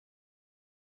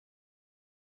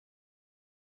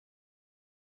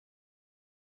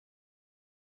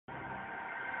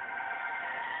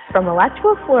From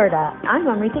Alachua, Florida, I'm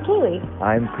Amrita Kaylee.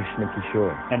 I'm Krishna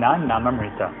Kishore. And I'm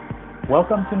Namamrita.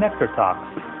 Welcome to Nectar Talks,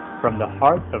 from the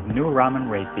heart of New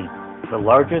Raman-Reti, the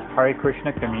largest Hare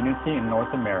Krishna community in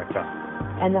North America.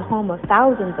 And the home of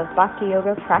thousands of Bhakti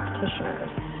Yoga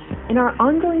practitioners. In our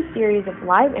ongoing series of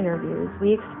live interviews,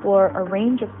 we explore a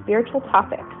range of spiritual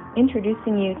topics,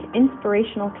 introducing you to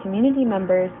inspirational community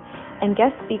members and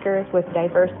guest speakers with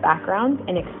diverse backgrounds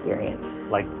and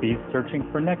experience. Like bees searching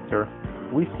for nectar,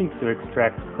 we seek to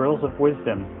extract pearls of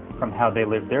wisdom from how they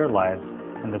live their lives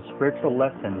and the spiritual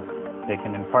lessons they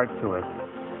can impart to us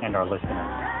and our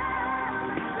listeners.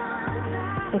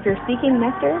 If you're seeking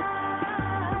nectar,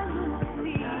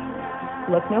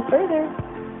 look no further.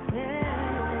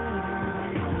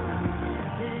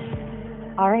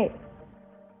 All right.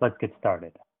 Let's get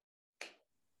started.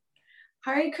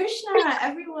 Hare Krishna,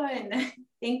 everyone.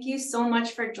 Thank you so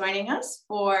much for joining us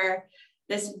for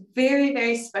this very,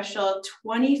 very special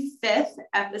 25th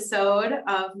episode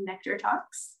of Nectar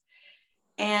Talks.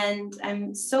 And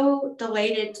I'm so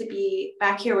delighted to be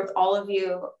back here with all of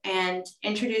you and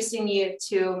introducing you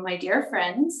to my dear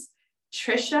friends,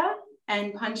 Trisha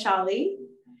and Panchali.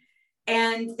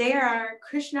 And they are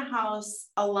Krishna House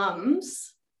alums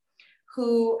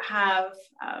who have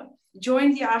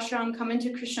joined the ashram, come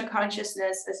into Krishna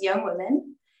consciousness as young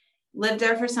women, lived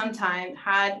there for some time,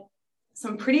 had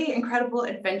some pretty incredible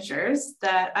adventures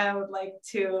that I would like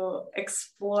to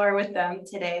explore with them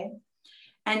today.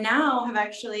 And now have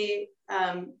actually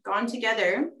gone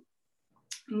together,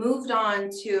 moved on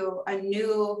to a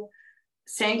new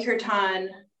Sankirtan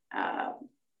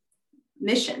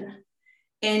mission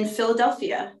in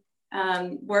Philadelphia,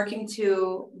 working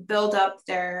to build up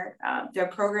their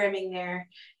programming there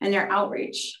and their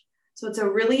outreach. So it's a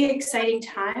really exciting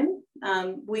time.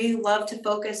 We love to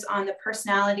focus on the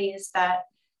personalities that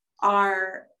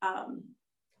are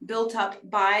built up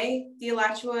by the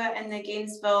Alachua and the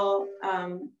Gainesville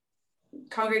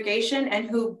congregation, and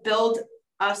who build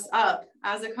us up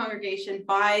as a congregation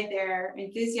by their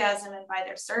enthusiasm and by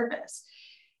their service.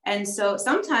 And so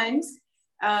sometimes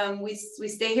we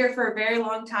stay here for a very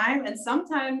long time, and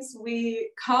sometimes we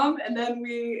come and then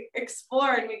we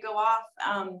explore and we go off.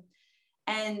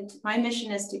 And my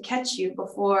mission is to catch you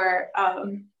before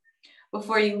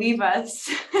you leave us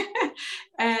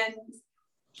and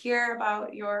hear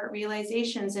about your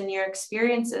realizations and your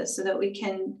experiences so that we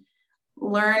can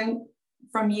learn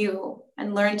from you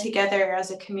and learn together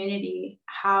as a community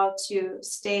how to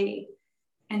stay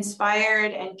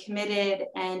inspired and committed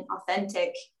and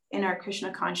authentic in our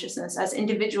Krishna consciousness as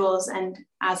individuals and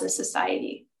as a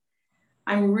society.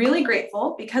 I'm really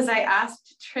grateful because I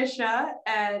asked Trisha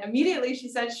and immediately she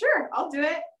said, sure, I'll do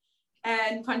it.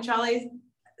 And Panchali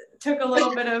took a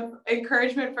little bit of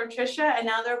encouragement from Trisha, and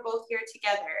now they're both here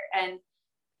together.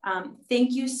 And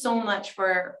thank you so much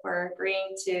for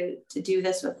agreeing to do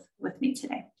this with me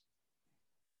today.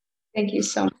 Thank you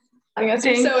so much. I guess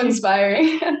it's so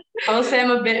inspiring. I will say I'm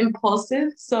a bit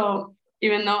impulsive, so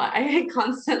even though I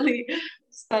constantly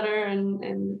stutter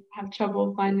and have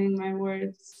trouble finding my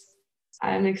words,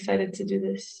 I'm excited to do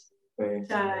this.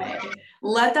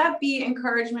 Let that be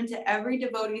encouragement to every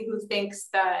devotee who thinks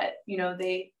that,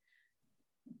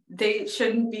 they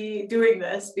shouldn't be doing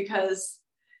this, because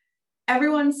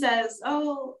everyone says,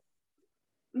 oh,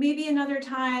 maybe another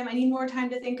time, I need more time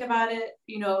to think about it,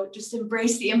 just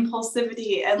embrace the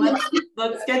impulsivity and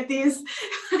let's get these,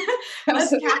 let's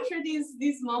capture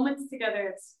these moments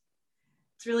together. It's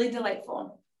really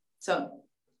delightful. So,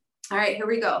 all right, here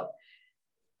we go.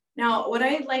 Now, what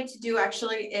I'd like to do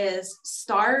actually is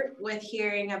start with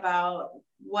hearing about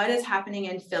what is happening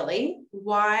in Philly.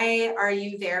 Why are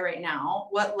you there right now?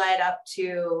 What led up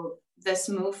to this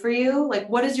move for you? Like,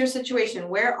 what is your situation?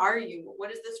 Where are you?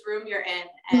 What is this room you're in?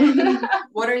 And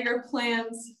what are your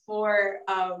plans for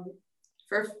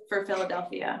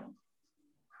Philadelphia?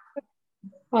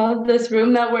 Well, this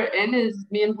room that we're in is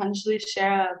me and Panchali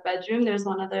share a bedroom. There's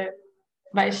one other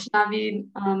Vaishnavi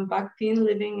Bhaktin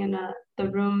living in the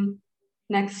room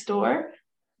next door.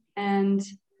 And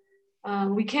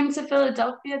we came to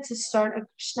Philadelphia to start a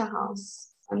Krishna house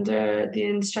under the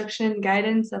instruction and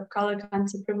guidance of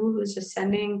Kalakanta Prabhu, who's just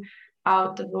sending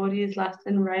out devotees left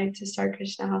and right to start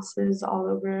Krishna houses all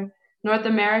over North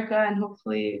America and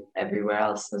hopefully everywhere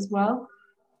else as well.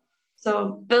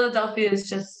 So Philadelphia is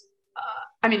just,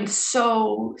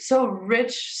 so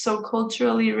rich, so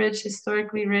culturally rich,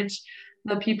 historically rich.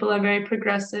 The people are very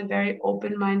progressive, very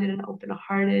open-minded and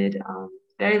open-hearted,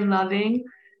 very loving.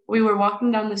 We were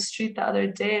walking down the street the other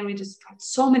day and we just got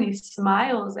so many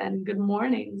smiles and good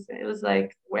mornings. It was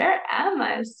like, where am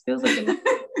I? It feels like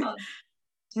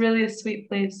it's really a sweet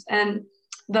place. And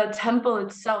the temple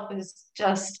itself is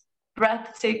just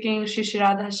breathtaking. Sri Sri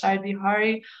Radha Shai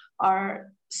Bihari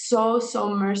are so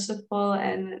merciful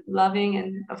and loving,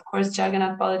 and of course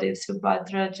Jagannath Baladev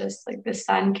Subhadra, just like the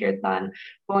Sankirtan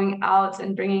going out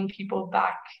and bringing people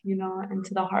back,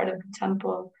 into the heart of the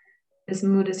temple. This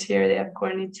mood is here. They have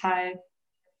Gorni Chai.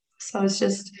 So it's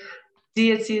just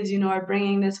deities, are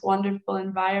bringing this wonderful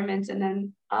environment, and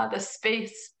then the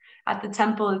space at the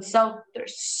temple itself.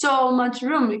 There's so much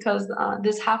room because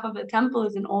this half of the temple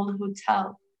is an old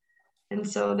hotel, and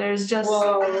so there's just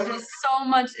so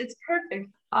much. It's perfect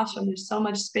ashram. There's so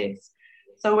much space.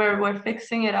 So we're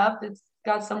fixing it up. It's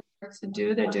got some work to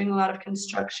do. They're doing a lot of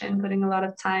construction, putting a lot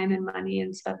of time and money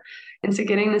and stuff into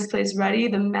getting this place ready.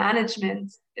 The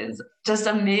management is just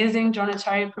amazing.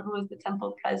 Dronacharya Prabhu is the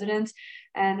temple president,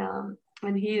 and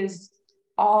he is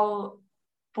all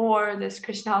for this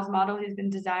Krishna House model. He's been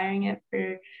desiring it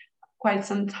for quite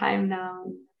some time now.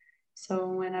 So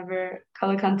whenever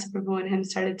Kalakanta Prabhu and him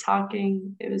started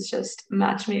talking, it was just a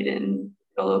match made in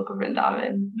Goloka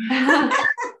Vrindavan.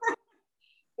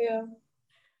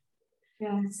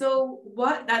 Yeah. So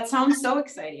that sounds so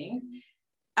exciting.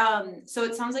 So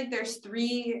it sounds like there's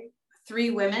three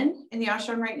women in the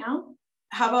ashram right now.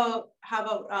 How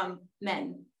about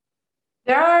men?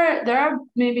 There are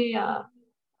maybe 4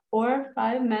 or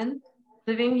 5 men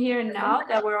living here now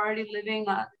that we're already living.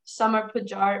 Some are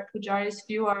pujaris,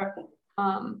 few are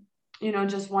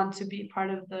just want to be part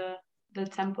of the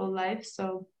temple life.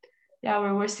 So yeah,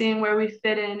 we're seeing where we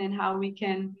fit in and how we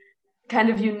can kind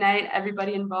of unite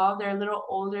everybody involved. They're a little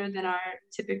older than our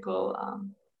typical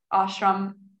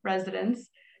ashram residents,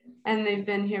 and they've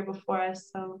been here before us,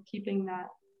 so keeping that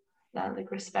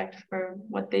like respect for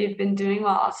what they've been doing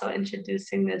while also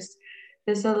introducing this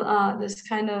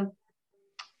kind of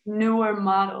newer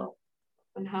model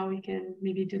on how we can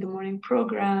maybe do the morning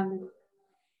program and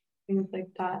things like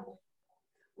that.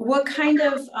 What kind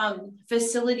of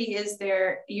facility is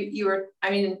there?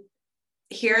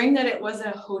 Hearing that it was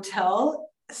a hotel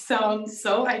sounds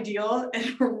so ideal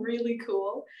and really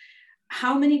cool.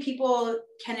 How many people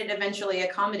can it eventually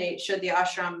accommodate should the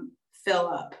ashram fill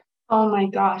up? Oh my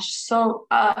gosh. So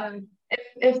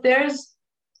if there's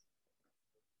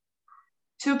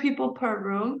 2 people per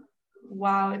room,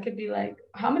 wow, it could be like,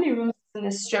 how many rooms in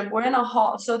this strip? We're in a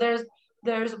hall. So there's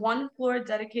 1 floor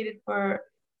dedicated for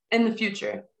in the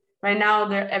future. Right now,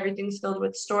 everything's filled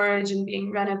with storage and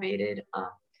being renovated.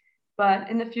 But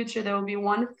in the future, there will be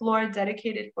 1 floor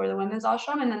dedicated for the women's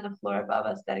ashram, and then the floor above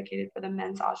us dedicated for the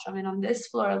men's ashram. And on this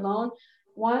floor alone,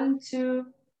 1, 2,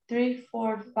 3,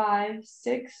 4, 5,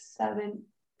 6, 7,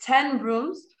 10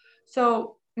 rooms.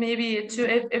 So maybe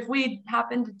if we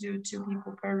happen to do 2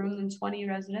 people per room, then 20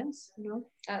 residents,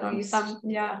 At least.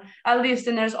 At least.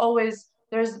 And there's always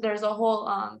there's a whole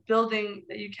building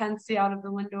that you can see out of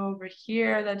the window over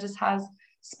here that just has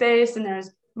space, and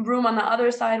there's room on the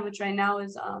other side, which right now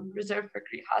is reserved for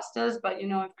grihastas, but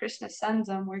if Krishna sends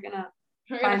them, we're gonna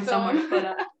find somewhere to put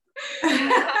up.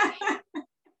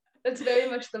 That's very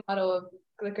much the motto of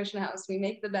the Krishna House. We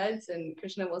make the beds and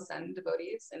Krishna will send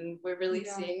devotees, and we're really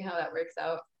seeing how that works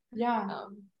out. Yeah.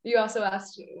 You also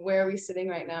asked where are we sitting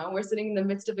right now. We're sitting in the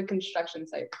midst of a construction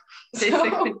site.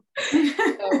 Basically.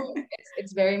 So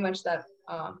it's very much that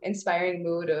inspiring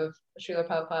mood of Srila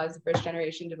Prabhupada's first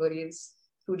generation devotees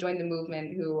who joined the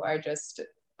movement, who are just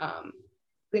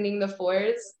cleaning the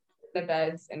floors, the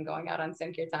beds, and going out on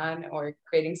Sankirtan or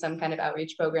creating some kind of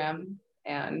outreach program,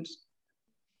 and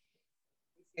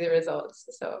see the results.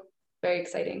 So very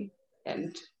exciting,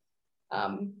 and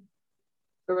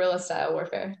guerrilla style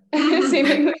warfare,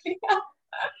 seemingly.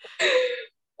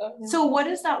 So what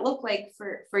does that look like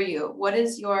for you? What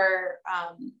is your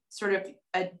sort of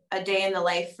a day in the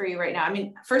life for you right now?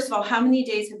 First of all, how many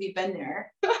days have you been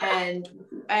there? And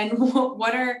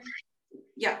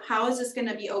how is this going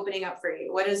to be opening up for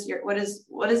you? What does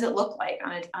it look like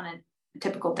on a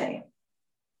typical day?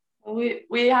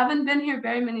 We haven't been here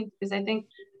very many days. I think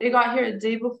they got here a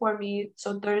day before me.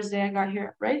 So Thursday I got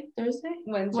here, right? Thursday?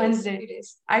 Wednesday. 2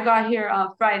 days. I got here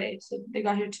Friday. So they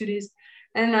got here 2 days.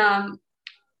 And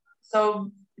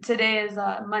so today is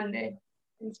Monday.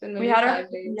 It's been maybe 5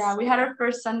 days. Yeah, we had our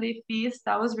first Sunday feast.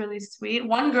 That was really sweet.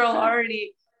 One girl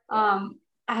already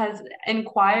has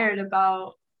inquired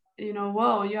about,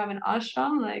 whoa, you have an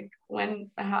ashram? Like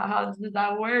how does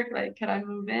that work? Like, can I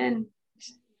move in?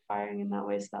 Inspiring in that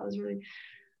way. So that was really,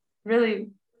 really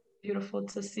beautiful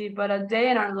to see. But a day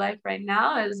in our life right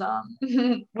now is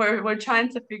we're trying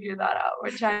to figure that out.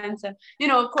 We're trying to,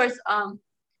 of course,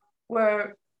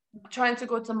 we're trying to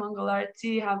go to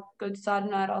Mangalarti, have good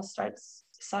sadhana. It all starts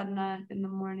sadhana in the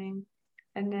morning,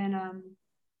 and then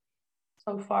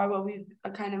so far what we've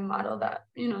kind of modeled that,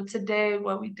 today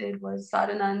what we did was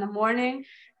sadhana in the morning,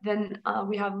 then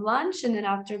we have lunch, and then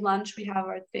after lunch we have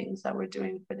our things that we're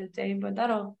doing for the day. But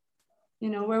that'll,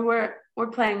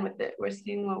 we're playing with it, we're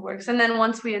seeing what works. And then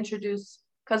once we introduce,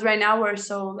 because right now we're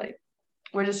so like,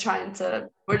 we're just trying to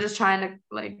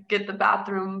like get the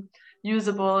bathroom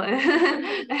usable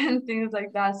and things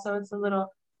like that. So it's a little,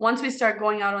 once we start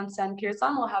going out on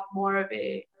Sankirtan, we'll have more of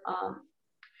a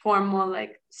formal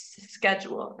like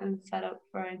schedule and setup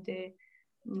for our day.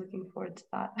 I'm looking forward to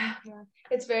that. Yeah.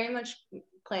 It's very much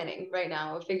planning right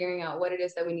now, figuring out what it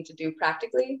is that we need to do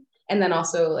practically, and then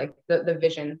also like the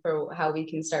vision for how we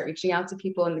can start reaching out to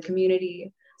people in the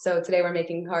community. So today we're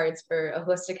making cards for a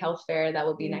holistic health fair that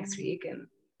will be next week, and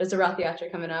there's a Rath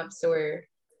Yatra coming up. So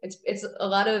it's a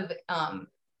lot of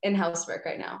in-house work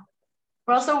right now.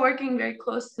 We're also working very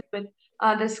closely with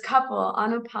this couple,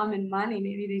 Anupam and Mani.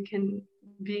 Maybe they can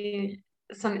be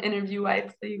some interview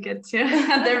wives that you get to.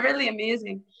 They're really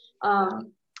amazing.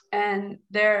 And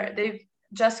they've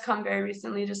just come very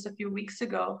recently, just a few weeks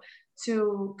ago,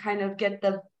 to kind of get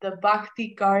the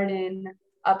Bhakti Garden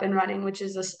up and running, which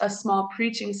is a small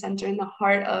preaching center in the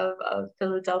heart of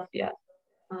Philadelphia.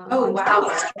 Oh,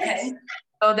 wow. Okay.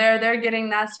 So they're getting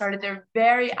that started. They're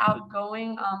very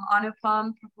outgoing.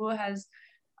 Anupam Prabhu has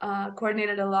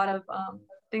coordinated a lot of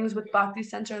things with Bhakti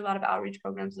Center, a lot of outreach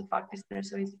programs with Bhakti Center.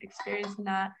 So he's experiencing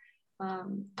that.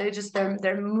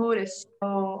 Their mood is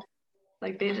so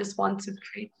like, they just want to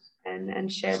preach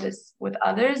and share this with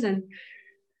others. And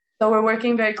so we're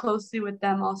working very closely with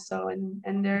them also,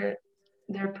 and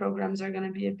their programs are going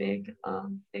to be a big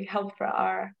help for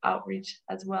our outreach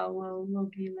as well.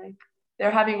 We'll be like, they're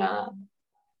having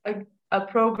a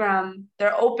program.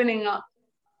 They're opening up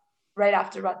right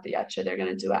after Rath Yatra. They're going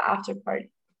to do an after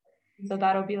party. So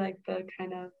that'll be like the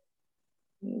kind of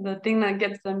the thing that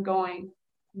gets them going.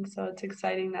 And so it's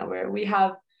exciting that we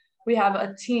have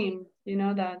a team,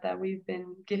 that we've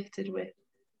been gifted with.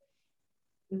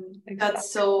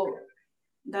 That's so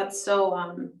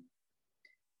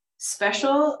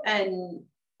special and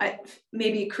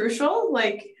maybe crucial,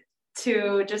 like,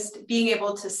 to just being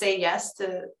able to say yes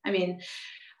to,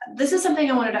 this is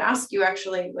something I wanted to ask you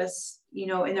actually, was, in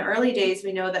the early days,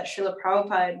 we know that Srila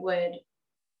Prabhupada would,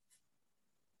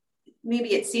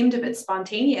 maybe it seemed a bit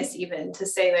spontaneous even, to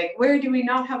say like, where do we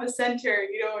not have a center,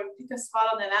 and pick a spot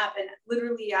on the map and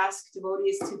literally ask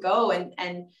devotees to go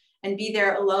and be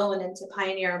there alone and to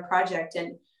pioneer a project.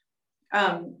 And,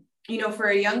 for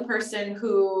a young person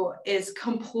who is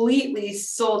completely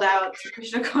sold out to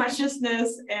Krishna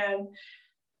consciousness and,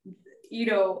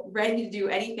 ready to do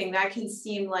anything, that can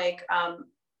seem like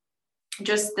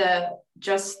just the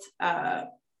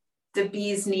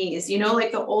bee's knees,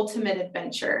 like the ultimate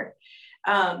adventure.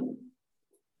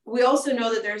 We also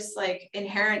know that there's like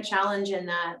inherent challenge in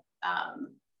that,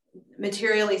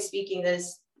 materially speaking, that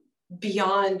is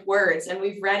beyond words. And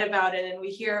we've read about it and we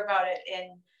hear about it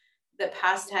in the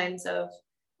pastimes of,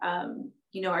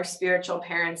 our spiritual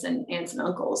parents and aunts and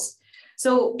uncles.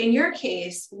 So in your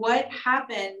case, what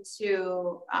happened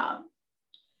to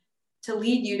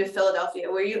lead you to Philadelphia?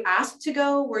 Were you asked to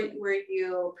go? Were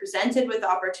you presented with the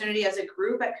opportunity as a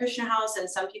group at Krishna House and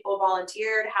some people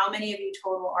volunteered? How many of you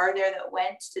total are there that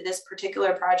went to this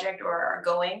particular project or are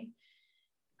going?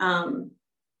 And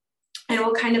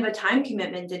what kind of a time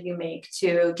commitment did you make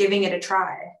to giving it a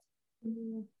try?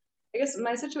 I guess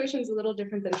my situation is a little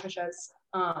different than Trisha's,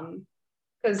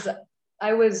 because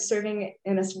I was serving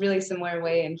in a really similar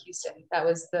way in Houston. That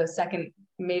was the second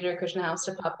major Krishna House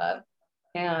to pop up.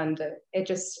 And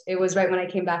it was right when I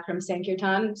came back from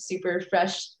Sankirtan, super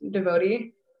fresh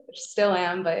devotee, which still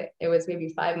am, but it was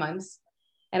maybe 5 months.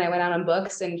 And I went out on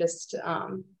books and just,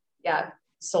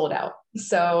 sold out.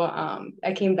 So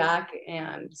I came back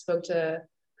and spoke to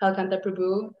Kalkanta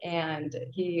Prabhu, and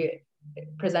he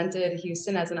presented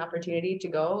Houston as an opportunity to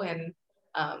go and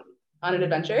on an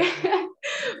adventure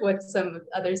with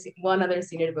one other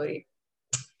senior devotee.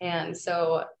 And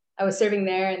so I was serving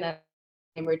there, and then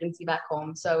emergency back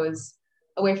home. So I was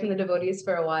away from the devotees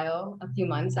for a few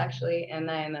months actually. And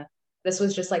then this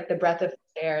was just like the breath of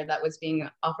air that was being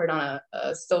offered on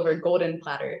a silver golden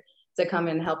platter to come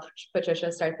and help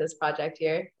Patricia start this project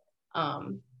here.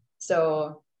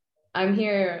 So I'm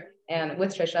here and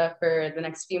with Trisha for the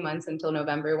next few months until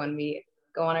November, when we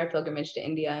go on our pilgrimage to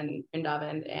India and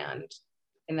Vrindavan,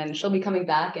 and then she'll be coming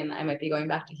back and I might be going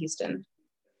back to Houston.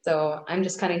 So I'm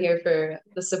just kind of here for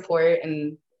the support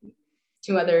and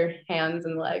 2 other hands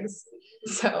and legs.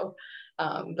 So,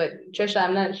 but Trisha,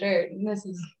 I'm not sure. This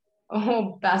is a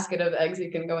whole basket of eggs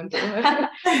you can go into.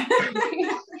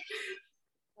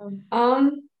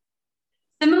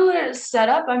 Similar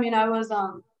setup. I mean,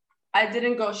 I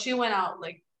didn't go. She went out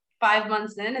like 5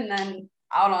 months in, and then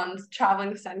out on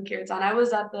traveling Sankirtan. I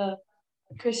was at the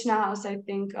Krishna House, I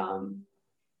think,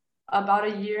 about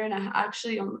a year and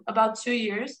actually about 2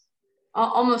 years,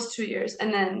 almost 2 years,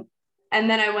 and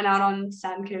then I went out on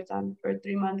Sankirtan for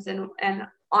 3 months, and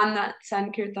on that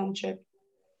Sankirtan trip,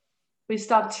 we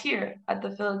stopped here at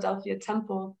the Philadelphia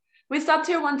Temple. We stopped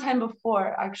here one time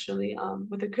before, actually,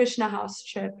 with the Krishna House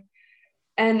trip,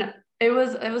 and it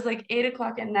was like 8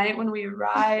 o'clock at night when we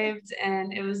arrived,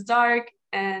 and it was dark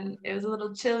and it was a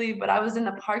little chilly, but I was in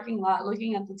the parking lot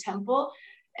looking at the temple,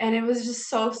 and it was just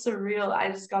so surreal. I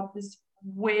just got this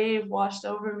wave washed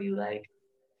over me, like,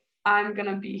 I'm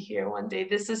gonna be here one day.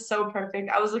 This is so perfect.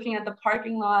 I was looking at the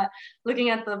parking lot, looking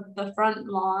at the front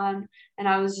lawn, and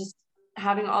I was just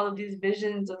having all of these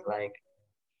visions of like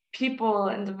people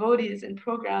and devotees and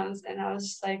programs, and I was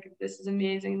just like, this is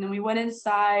amazing. And then we went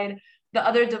inside. The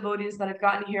other devotees that had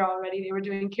gotten here already, they were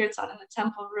doing kirtan in the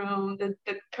temple room. The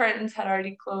curtains had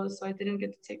already closed, so I didn't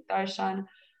get to take darshan.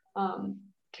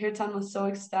 Kirtan was so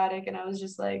ecstatic, and I was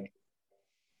just like,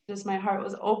 just my heart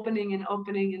was opening and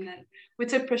opening. And then we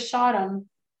took prasadam,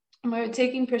 and we were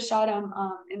taking prasadam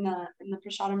in the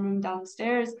prasadam room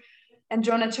downstairs. And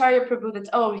Dronacharya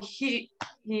Prabhu,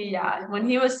 yeah, when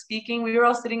he was speaking, we were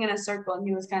all sitting in a circle, and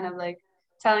he was kind of like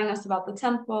telling us about the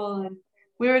temple, and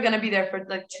we were going to be there for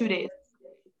like 2 days,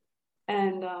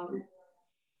 and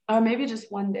or maybe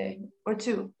just one day or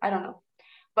two, I don't know.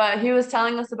 But he was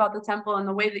telling us about the temple, and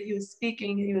the way that he was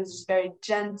speaking, he was just very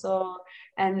gentle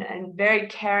and very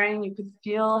caring. You could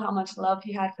feel how much love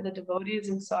he had for the devotees.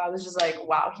 And so I was just like,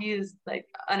 wow, he is like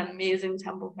an amazing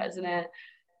temple president.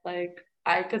 Like,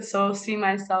 I could so see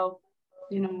myself,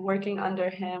 working under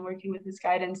him, working with his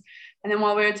guidance. And then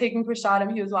while we were taking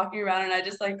prasadam, he was walking around, and I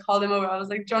just like called him over. I was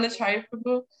like, Dronacharya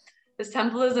Prabhu, this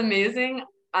temple is amazing.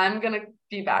 I'm gonna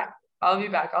be back. I'll be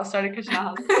back. I'll start a Krishna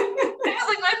house. It was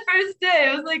like my first day.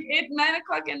 It was like 9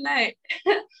 o'clock at night.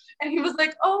 And he was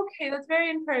like, oh, okay, that's very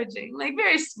encouraging. Like,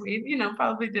 very sweet,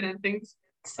 probably didn't think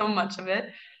so much of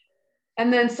it.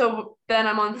 And then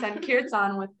I'm on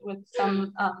Sankirtan with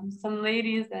some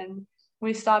ladies, and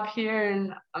we stop here,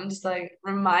 and I'm just like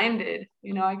reminded,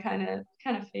 I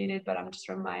kind of faded, but I'm just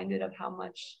reminded of how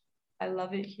much I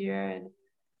love it here. And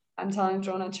I'm telling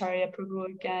Dronacharya Prabhu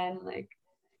again, like,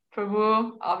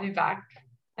 Prabhu, I'll be back.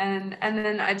 And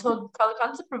then I told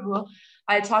Kalakanta Prabhu,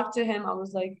 I talked to him, I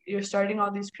was like, you're starting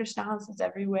all these Krishna houses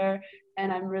everywhere,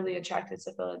 and I'm really attracted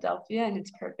to Philadelphia, and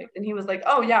it's perfect. And he was like,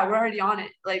 oh yeah, we're already on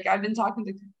it. Like, I've been talking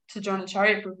to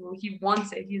Dronacharya Prabhu. He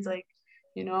wants it. He's like,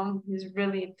 he's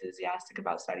really enthusiastic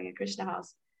about starting a Krishna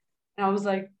house. And I was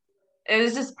like, it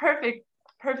was just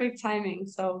perfect timing.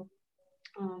 So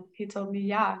he told me,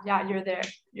 yeah, you're there.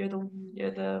 You're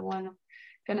the one I'm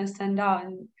gonna send out.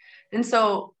 And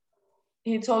so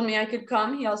he told me I could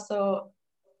come. He also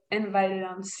invited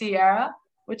Sierra,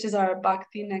 which is our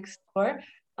bhakti next door.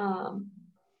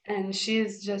 And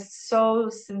she's just so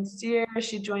sincere.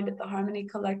 She joined at the Harmony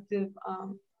Collective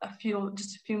a few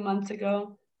months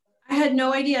ago. I had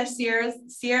no idea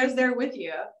Sierra's there with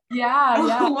you. Yeah.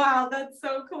 Wow, that's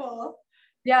so cool.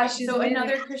 Yeah, she's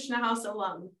another Krishna House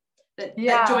alum that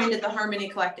joined at the Harmony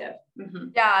Collective. Mm-hmm.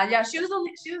 Yeah. She was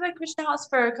at Krishna House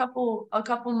for a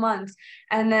couple months,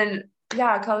 and then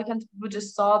Kalakanta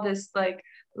just saw this like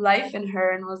life in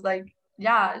her and was like,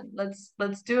 yeah,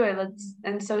 let's do it.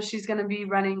 And so she's gonna be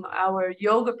running our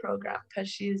yoga program, because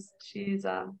she's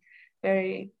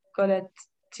very good at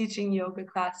teaching yoga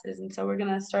classes. And so we're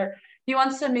gonna start. He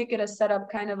wants to make it a setup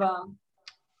kind of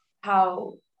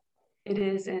how it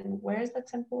is in, where is the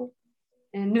temple?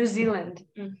 In New Zealand.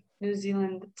 New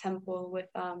Zealand temple with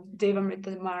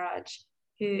Devamrita Maharaj.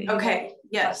 Okay.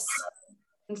 Yes.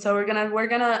 And so we're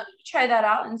gonna try that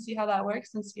out and see how that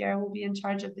works. And Sierra will be in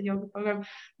charge of the yoga program,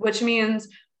 which means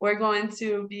we're going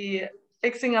to be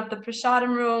fixing up the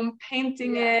prasadam room,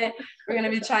 painting it. We're gonna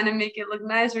be trying to make it look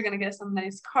nice. We're gonna get some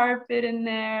nice carpet in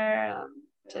there.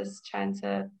 Just trying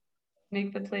to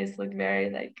make the place look very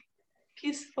like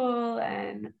peaceful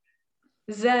and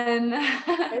zen.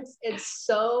 It's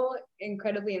so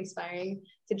incredibly inspiring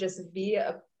to just be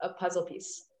a puzzle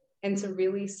piece and to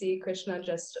really see Krishna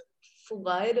just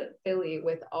flood Philly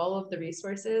with all of the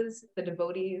resources, the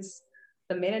devotees,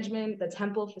 the management, the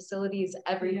temple facilities,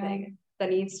 everything that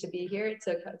needs to be here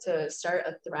to start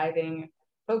a thriving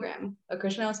program, a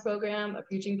Krishna House program, a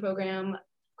preaching program,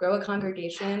 grow a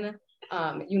congregation,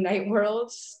 unite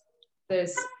worlds.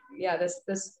 There's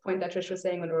this point that Trish was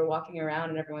saying when we were walking around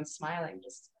and everyone's smiling,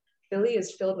 just Philly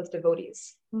is filled with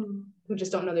devotees who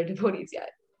just don't know they're devotees yet,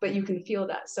 but you can feel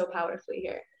that so powerfully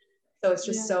here. So it's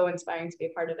just so inspiring to be a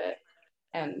part of it.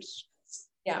 And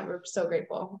yeah, we're so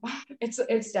grateful.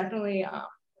 It's definitely a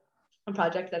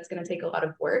project that's going to take a lot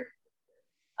of work,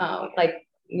 like,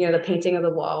 you know, the painting of the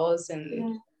walls,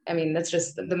 and I mean, that's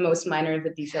just the most minor of the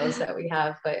details that we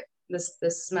have. But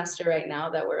this semester right now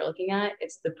that we're looking at,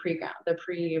 it's the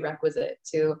prerequisite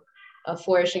to a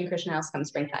flourishing Christian house come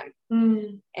springtime.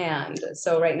 And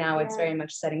so right now it's very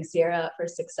much setting Sierra up for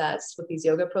success with these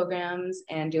yoga programs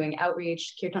and doing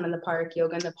outreach, kirtan in the park,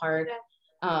 yoga in the park,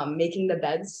 making the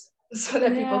beds so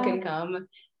that people can come.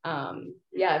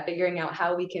 Figuring out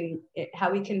how we can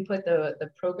put the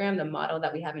program, the model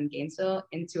that we have in Gainesville,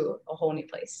 into a whole new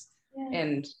place.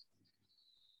 And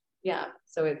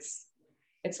so it's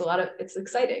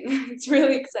exciting. It's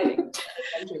really exciting.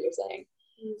 That's what you're saying.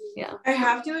 Yeah, I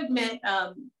have to admit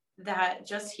that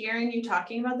just hearing you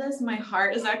talking about this, my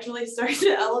heart is actually starting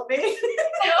to elevate.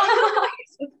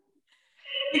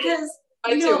 Because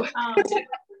I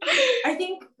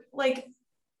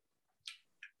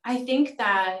think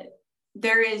that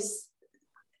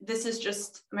this is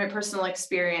just my personal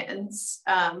experience,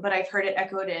 but I've heard it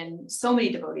echoed in so many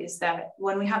devotees, that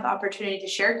when we have the opportunity to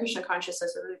share Krishna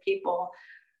consciousness with other people,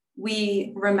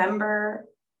 we remember,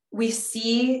 we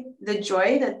see the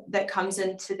joy that comes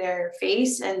into their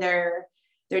face and their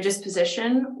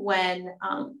disposition when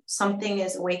something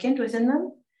is awakened within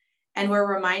them. And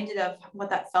we're reminded of what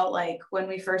that felt like when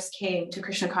we first came to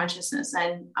Krishna consciousness.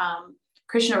 And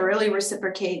Krishna really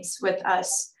reciprocates with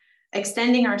us,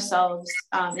 extending ourselves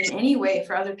in any way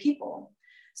for other people.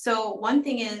 So one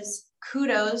thing is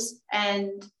kudos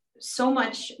and so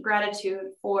much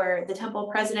gratitude for the temple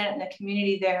president and the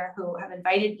community there who have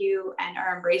invited you and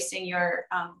are embracing your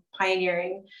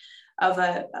pioneering of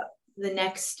the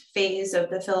next phase of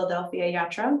the Philadelphia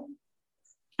Yatra.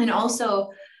 And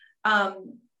also,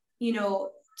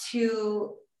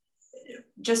 to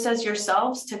just as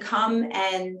yourselves to come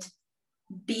and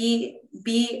be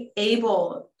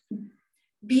empowered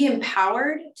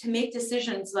to make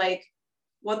decisions like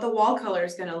what the wall color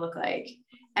is going to look like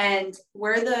and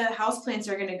where the houseplants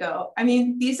are going to go. I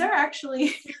mean, these are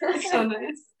actually so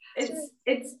nice.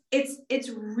 It's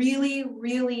really,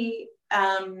 really,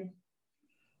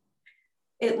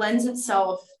 it lends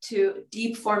itself to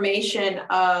deep formation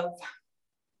of,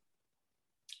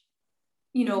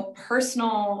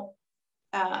 personal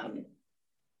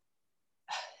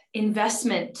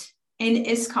investment in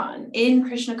ISKCON, in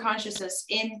Krishna consciousness,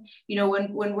 in,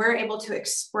 when we're able to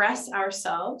express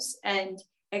ourselves and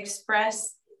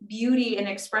express beauty and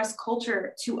express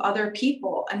culture to other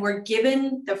people, and we're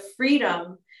given the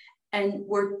freedom and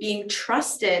we're being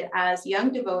trusted as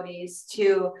young devotees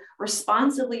to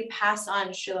responsibly pass on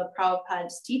Srila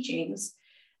Prabhupada's teachings.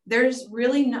 There's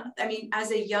really not,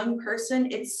 as a young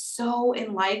person, it's so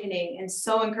enlivening and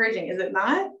so encouraging, is it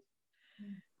not?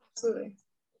 Absolutely.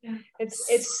 Yeah.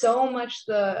 It's so much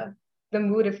the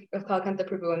mood of Kalakanta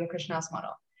Prabhu and the Krishna House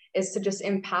model is to just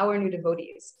empower new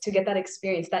devotees to get that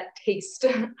experience, that taste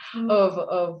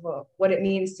of what it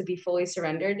means to be fully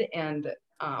surrendered and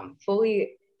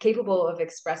fully capable of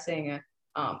expressing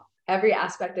every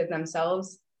aspect of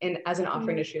themselves as an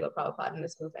offering to Srila Prabhupada in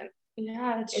this movement.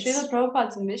 Yeah, it's Srila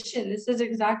Prabhupada's mission. This is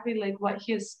exactly like what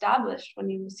he established when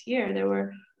he was here. There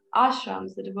were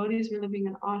ashrams. The devotees were living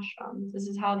in ashrams. This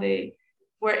is how they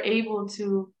were able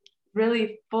to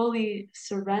really fully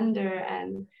surrender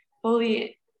and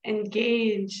fully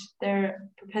engage their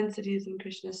propensities in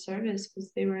Krishna's service,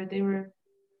 because they were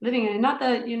living in it. Not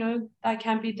that that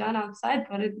can't be done outside,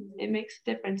 but it makes a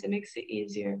difference. It makes it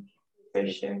easier for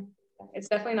sure. It's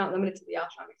definitely not limited to the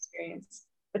ashram experience,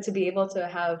 but to be able to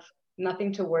have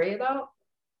nothing to worry about,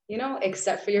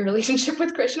 except for your relationship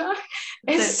with Krishna,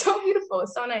 is so beautiful.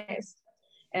 It's so nice.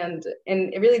 And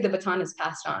really the baton is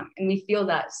passed on, and we feel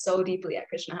that so deeply at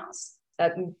Krishna House,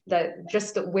 that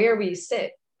just where we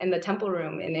sit in the temple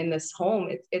room and in this home,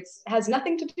 it has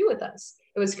nothing to do with us.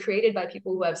 It was created by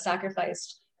people who have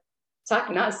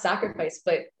not sacrificed,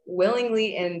 but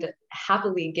willingly and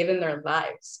happily given their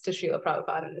lives to Srila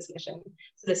Prabhupada in this mission.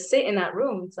 So to sit in that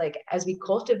room, it's like, as we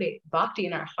cultivate bhakti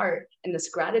in our heart and this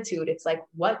gratitude, it's like,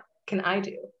 what can I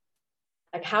do?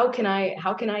 Like, how can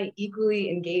I equally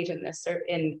engage in this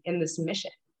in this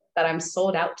mission that I'm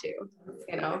sold out to,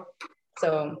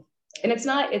 So, and it's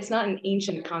not an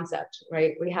ancient concept,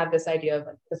 right? We have this idea of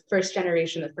the first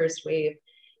generation, the first wave.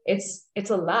 It's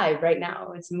alive right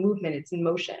now. It's movement. It's in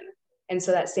motion. And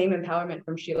so that same empowerment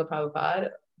from Srila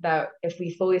Prabhupada, that if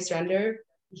we fully surrender,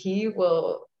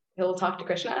 he'll talk to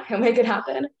Krishna. He'll make it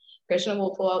happen. Krishna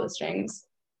will pull all the strings.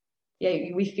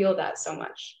 Yeah, we feel that so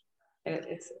much. And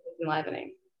it's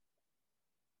enlivening.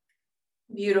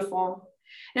 Beautiful.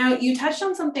 Now, you touched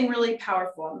on something really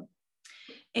powerful.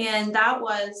 And that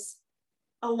was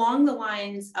along the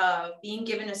lines of being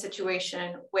given a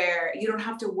situation where you don't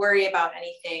have to worry about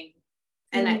anything.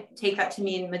 And I take that to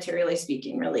mean materially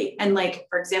speaking, really. And like,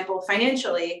 for example,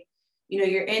 financially, you know,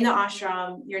 you're in the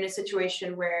ashram, you're in a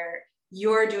situation where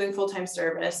you're doing full-time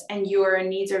service and your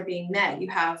needs are being met. You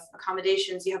have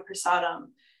accommodations, you have prasadam,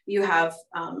 you have,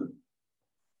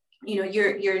 you know,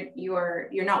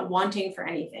 you're not wanting for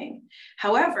anything.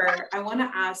 However, I want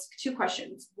to ask two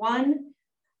questions. One,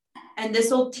 and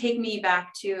this will take me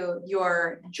back to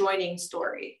your joining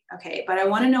story. Okay. But I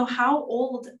want to know, how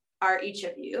old are each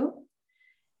of you?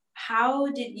 How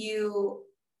did you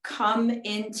come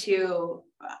into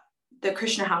the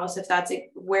Krishna House, if that's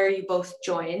where you both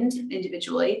joined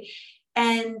individually?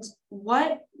 And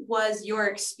what was your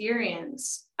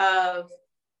experience of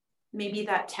maybe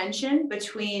that tension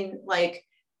between like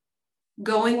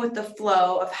going with the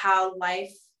flow of how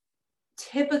life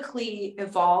typically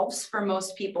evolves for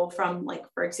most people from, like,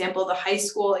 for example, the high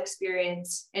school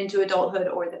experience into adulthood,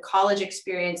 or the college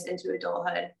experience into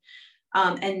adulthood,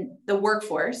 and the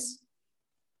workforce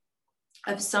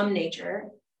of some nature,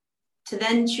 to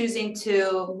then choosing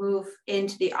to move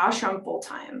into the ashram full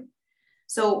time.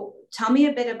 So tell me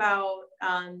a bit about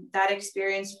that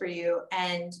experience for you.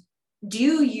 And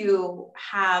do you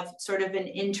have sort of an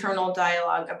internal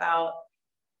dialogue about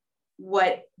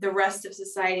what the rest of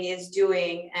society is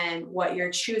doing and what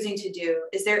you're choosing to do?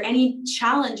 Is there any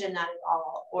challenge in that at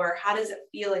all? Or how does it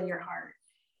feel in your heart?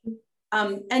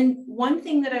 And one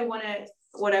thing that I want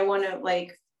to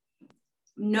like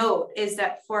note is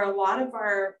that for a lot of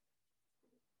our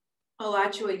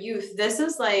Alachua youth, this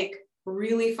is like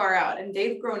really far out, and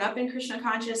they've grown up in Krishna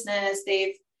consciousness.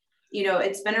 They've, you know,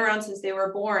 it's been around since they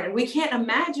were born, and we can't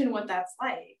imagine what that's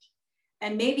like.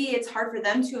 And maybe it's hard for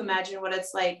them to imagine what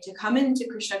it's like to come into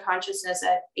Krishna consciousness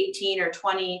at 18 or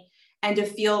 20 and to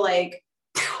feel like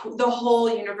the whole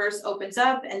universe opens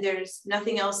up and there's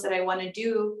nothing else that I want to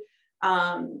do,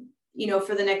 you know,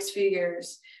 for the next few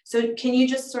years. So can you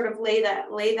just sort of lay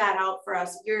that out for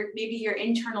us, maybe your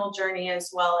internal journey,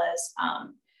 as well as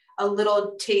a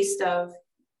little taste of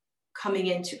coming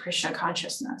into Krishna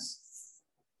consciousness?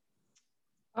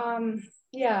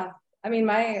 Yeah, I mean,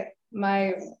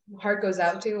 my heart goes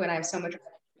out to, and I have so much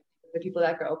the people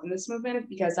that grow up in this movement,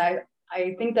 because I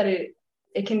think that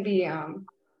it can be,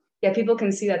 people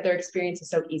can see that their experience is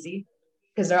so easy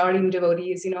because they're already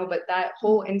devotees, you know, but that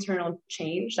whole internal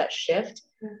change, that shift,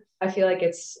 I feel like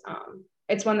it's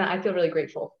one that I feel really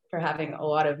grateful for having a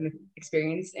lot of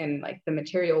experience in like the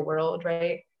material world,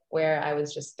 right? Where I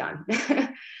was just done.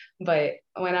 But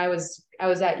when I was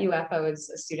at UF, I was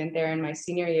a student there in my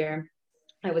senior year.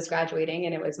 I was graduating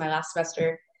and it was my last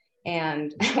semester,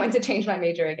 and I went to change my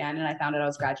major again, and I found out I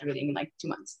was graduating in like 2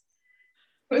 months.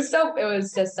 It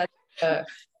was just such a,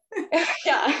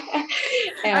 yeah.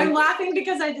 And I'm laughing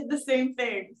because I did the same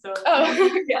thing. So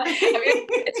yeah, I mean,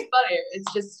 it's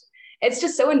funny. It's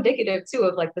just so indicative too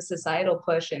of like the societal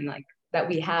push and like that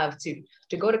we have to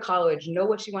go to college, know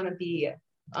what you want to be.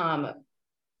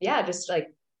 Just like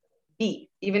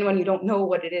be, even when you don't know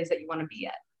what it is that you want to be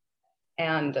at.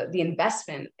 And the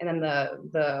investment, and then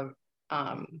the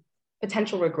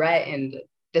potential regret and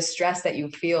distress that you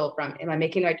feel from, am I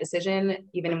making the right decision?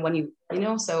 Even when you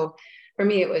know, so for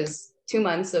me, it was 2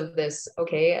 months of this,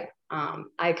 okay,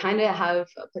 I kind of have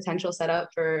a potential set up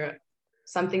for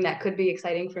something that could be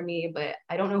exciting for me, but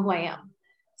I don't know who I am.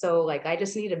 So like, I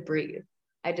just need to breathe.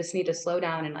 I just need to slow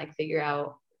down and like figure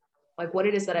out like what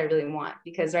it is that I really want.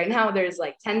 Because right now there's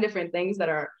like 10 different things that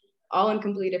are all in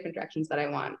completely different directions that I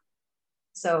want.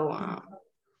 So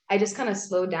I just kind of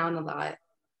slowed down a lot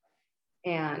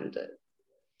and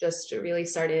just really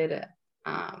started,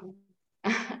 I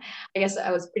guess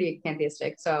I was pretty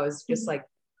pantheistic. So I was just like,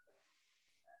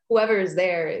 whoever is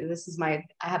there, this is I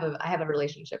have a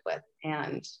relationship with.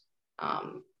 And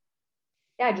I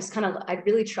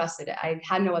really trusted it. I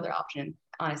had no other option,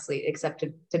 honestly, except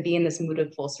to be in this mood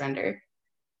of full surrender.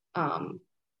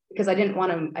 Because I didn't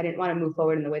want to move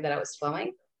forward in the way that I was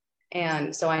flowing.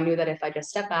 And so I knew that if I just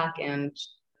step back and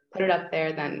put it up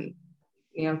there, then,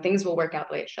 you know, things will work out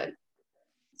the way it should.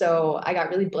 So I got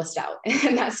really blissed out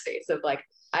in that space of like,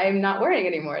 I'm not worrying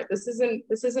anymore. This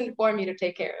isn't for me to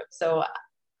take care of. So,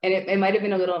 and it might have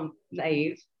been a little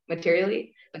naive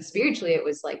materially, but spiritually, it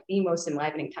was like the most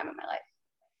enlivening time of my life.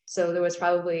 So there was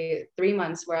probably 3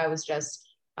 months where I was just,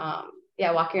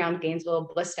 walking around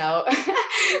Gainesville, blissed out,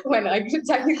 when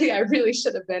technically I really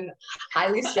should have been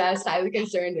highly stressed, highly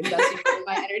concerned, investing more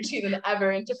my energy than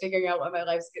ever into figuring out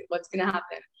what's going to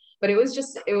happen. But it was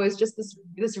just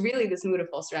this mood of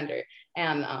full surrender.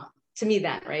 And to me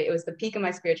then, right, it was the peak of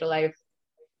my spiritual life,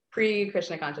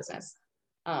 pre-Krishna consciousness.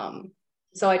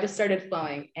 So I just started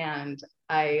flowing, and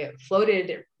I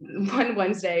floated one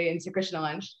Wednesday into Krishna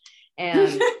lunch,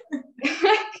 and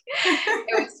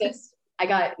it was just, I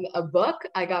got a book,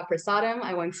 I got prasadam,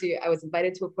 I was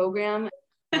invited to a program,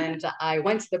 and I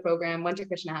went to the program, went to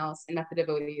Krishna House, and met the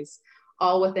devotees,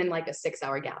 all within like a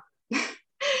 6-hour gap.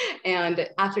 And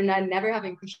after never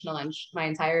having Krishna lunch my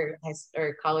entire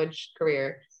college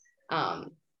career,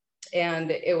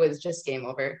 and it was just game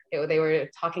over. They were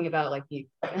talking about like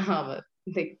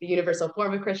the universal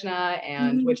form of Krishna,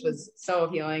 and which was so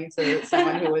appealing to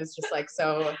someone who was just like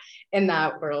so in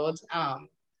that world.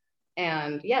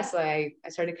 And yeah, so I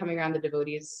started coming around the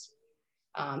devotees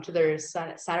to their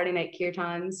Saturday night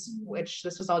kirtans, which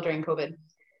this was all during COVID.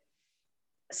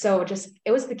 So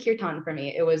it was the kirtan for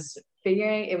me. It was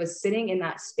sitting in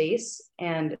that space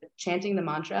and chanting the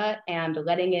mantra and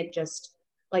letting it just,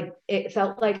 like, it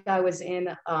felt like I was in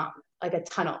like a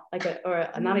tunnel,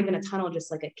 not even a tunnel,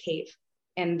 just like a cave.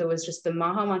 And there was just the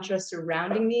Maha Mantra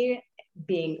surrounding me,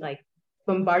 being like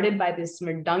bombarded by this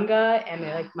mridanga, and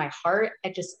like my heart,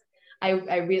 I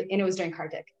really, and it was during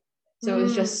Kartik. So it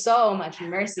was just so much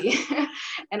mercy.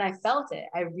 And I felt it.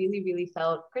 I really, really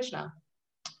felt Krishna.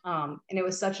 And it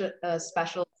was such a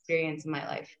special experience in my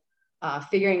life,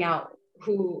 figuring out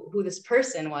who this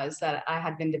person was that I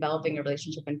had been developing a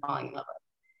relationship and falling in love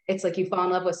with. It's like you fall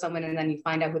in love with someone and then you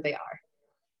find out who they are.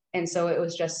 And so it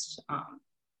was just,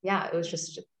 it was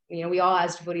just, we all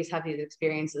as devotees have these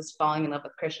experiences falling in love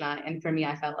with Krishna. And for me,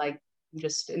 I felt like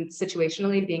just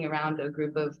situationally being around a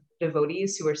group of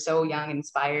devotees who were so young,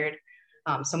 inspired,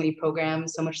 so many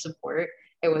programs, so much support.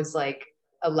 It was like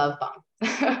a love bomb.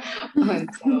 And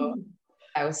so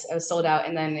I was sold out.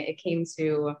 And then it came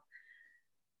to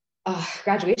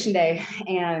graduation day,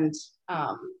 and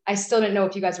I still didn't know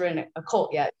if you guys were in a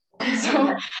cult yet.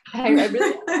 So I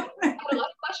really had a lot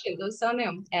of questions. It was so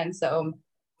new. And so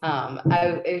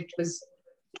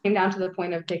came down to the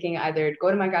point of picking either go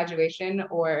to my graduation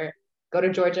or go to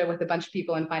Georgia with a bunch of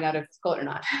people and find out if it's cult or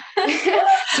not.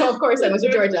 So of course I went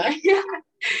to Georgia.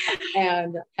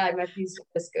 And I met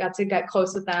got to get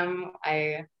close with them.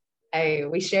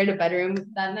 We shared a bedroom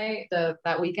that night,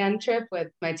 that weekend trip with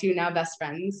my 2 now best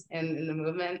friends in the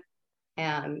movement.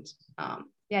 And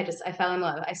I fell in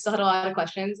love. I still had a lot of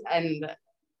questions and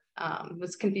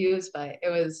was confused, but it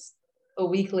was a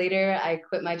week later, I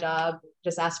quit my job,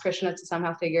 just asked Krishna to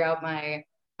somehow figure out my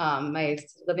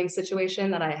living situation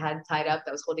that I had tied up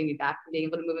that was holding me back from being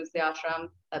able to move into the ashram,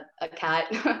 a cat,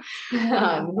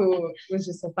 who was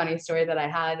just a funny story that I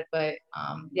had. But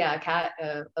a cat,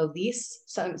 a lease,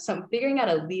 some figuring out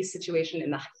a lease situation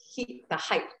in the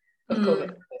height of COVID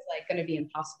was like going to be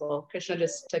impossible. Krishna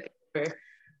just took it over.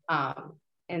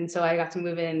 And so I got to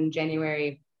move in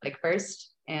January 1st.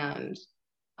 And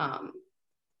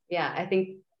I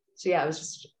think, so yeah,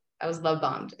 I was love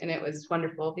bombed, and it was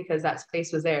wonderful because that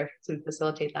space was there to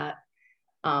facilitate that.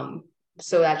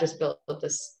 So that just built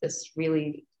this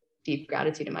really deep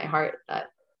gratitude in my heart that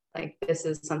like, this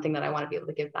is something that I want to be able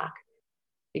to give back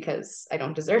because I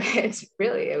don't deserve it.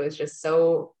 Really, it was just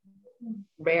so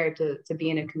rare to be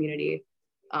in a community,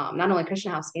 not only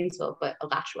Krishna House Gainesville, but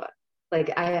Alachua.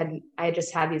 Like I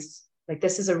just had these, like,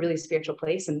 this is a really spiritual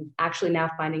place, and actually now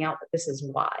finding out that this is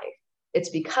why. It's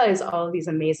because all of these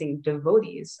amazing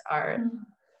devotees are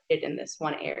in this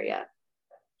one area.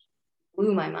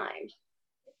 Blew my mind.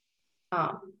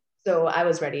 So I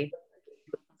was ready.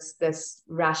 This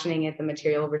rationing it, the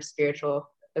material over spiritual.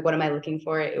 Like, what am I looking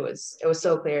for? It was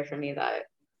so clear for me that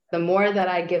the more that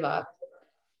I give up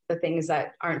the things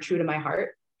that aren't true to my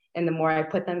heart, and the more I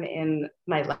put them in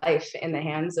my life in the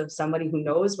hands of somebody who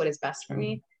knows what is best for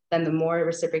me, then the more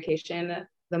reciprocation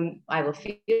I will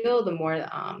feel, the more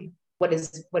what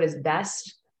is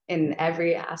best in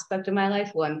every aspect of my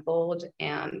life will unfold,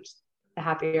 and the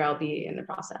happier I'll be in the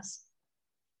process.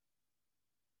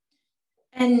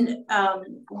 And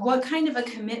what kind of a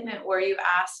commitment were you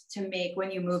asked to make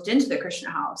when you moved into the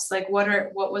Krishna House? Like,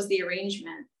 what was the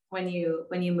arrangement when you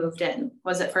moved in?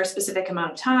 Was it for a specific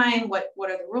amount of time? What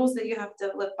are the rules that you have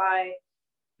to live by?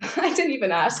 I didn't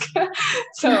even ask.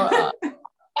 So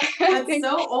that's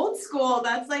so old school.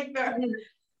 That's like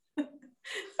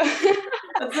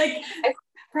that's like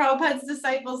Prabhupada's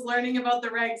disciples learning about the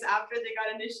regs after they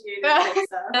got initiated.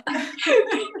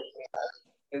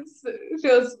 It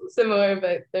feels similar,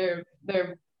 but they're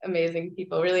amazing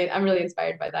people. Really, I'm really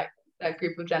inspired by that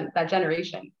group of that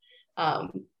generation.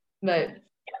 But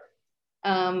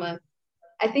I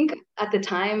think at the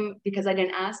time, because I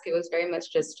didn't ask, it was very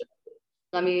much just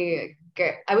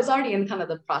I was already in kind of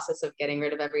the process of getting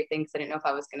rid of everything because I didn't know if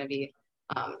I was going to be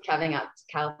traveling out to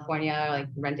California, like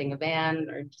renting a van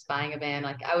or just buying a van.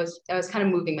 Like I was kind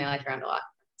of moving my life around a lot.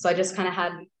 So I just kind of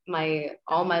had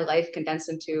all my life condensed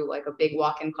into like a big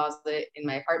walk-in closet in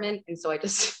my apartment. And so I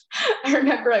just, I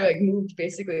remember I like moved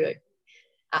basically like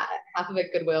half of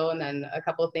it Goodwill and then a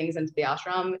couple of things into the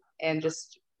ashram, and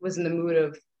just was in the mood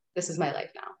of, this is my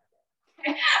life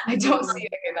now. I don't see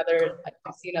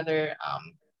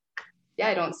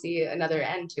I don't see another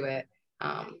end to it.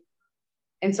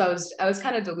 And so I was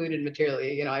kind of deluded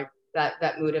materially, you know,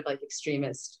 that mood of like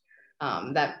extremist,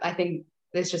 that I think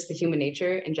it's just the human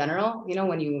nature in general. You know,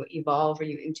 when you evolve or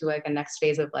you into like a next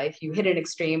phase of life, you hit an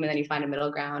extreme and then you find a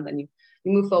middle ground and you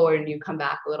move forward and you come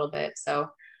back a little bit. So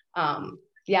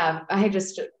yeah, I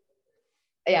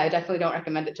definitely don't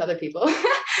recommend it to other people.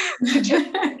 just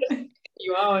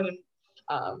you own.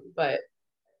 But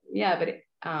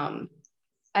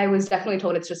I was definitely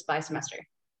told it's just by semester.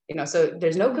 You know, so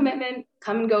there's no commitment,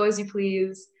 come and go as you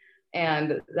please.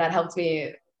 And that helped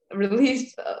me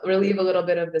relieve a little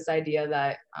bit of this idea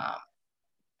that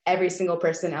every single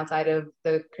person outside of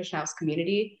the Krishna House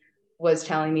community was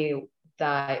telling me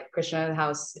that Krishna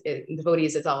House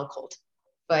devotees, it's all a cult.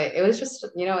 But it was just,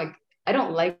 you know, like, I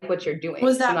don't like what you're doing.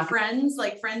 Was that friends,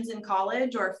 like friends in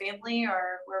college or family,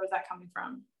 or where was that coming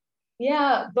from?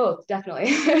 Yeah, both,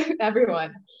 definitely.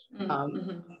 Everyone.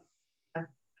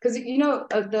 Because, you know,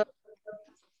 the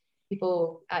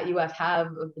people at UF have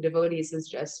of the devotees is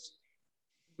just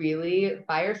really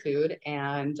fire food,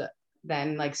 and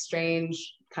then like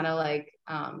strange kind of like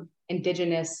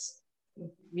indigenous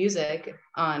music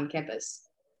on campus,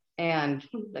 and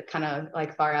the kind of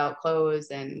like far out clothes,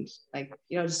 and like,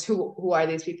 you know, just who are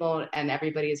these people? And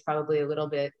everybody is probably a little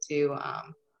bit too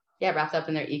wrapped up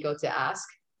in their ego to ask.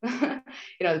 You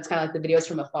know, it's kind of like the videos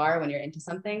from afar when you're into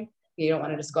something. You don't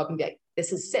want to just go up and be like,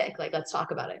 this is sick, like let's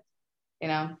talk about it, you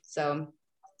know. So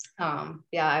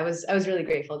I was really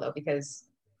grateful though, because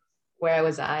where I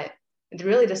was at, it's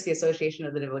really just the association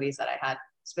of the devotees that I had,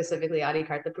 specifically Adi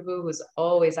Karta Prabhu, who's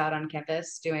always out on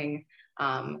campus doing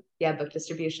book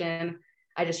distribution.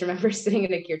 I just remember sitting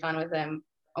in a kirtan with him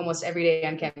almost every day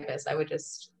on campus. I would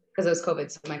just, because it was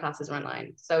COVID, so my classes were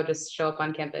online, so I would just show up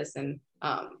on campus, and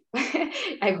I'm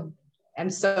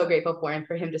so grateful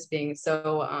for him, just being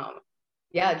so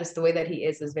just the way that he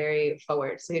is very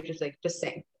forward. So he'd just like, just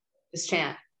sing, just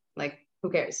chant, like who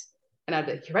cares? And I'd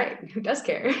be like, you're right, who does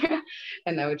care?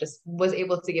 And I was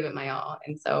able to give it my all.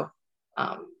 And so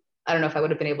I don't know if I would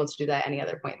have been able to do that any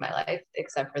other point in my life,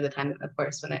 except for the time, of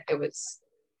course, when it was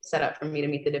set up for me to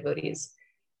meet the devotees.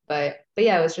 But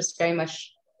yeah, it was just very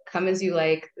much come as you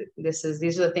like.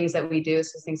 These are the things that we do,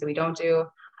 so the things that we don't do.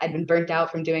 I'd been burnt out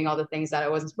from doing all the things that I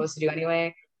wasn't supposed to do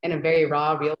anyway, in a very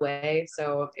raw, real way.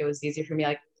 So it was easy for me,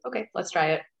 like, okay, let's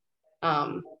try it.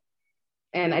 And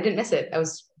I didn't miss it. I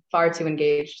was far too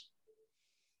engaged.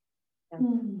 Yeah.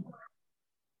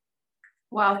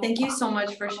 Wow, thank you so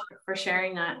much for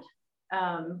sharing that.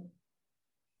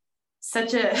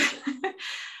 Such a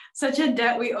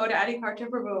debt we owe to Adi Karta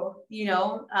Prabhu. You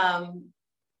know,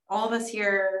 all of us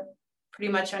here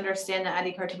pretty much understand that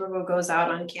Adi Karta Prabhu goes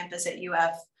out on campus at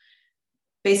UF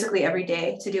basically every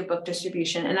day to do book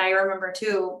distribution. And I remember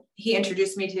too, he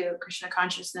introduced me to Krishna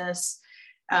consciousness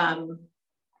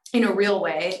in a real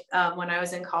way when I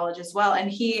was in college as well.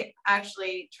 And he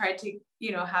actually tried to,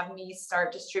 you know, have me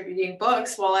start distributing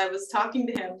books while I was talking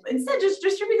to him. Instead, just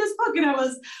distribute this book. And I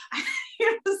was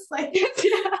like,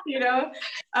 you know,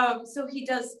 so he's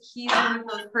one of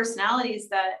those personalities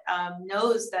that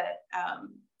knows that,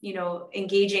 you know,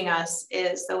 engaging us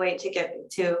is the way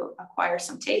to acquire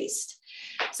some taste.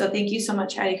 So thank you so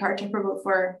much, Adi Karta Prabhu,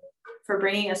 for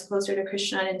bringing us closer to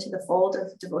Krishna and into the fold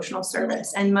of devotional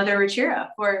service, and Mother Ruchira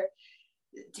for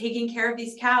taking care of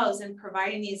these cows and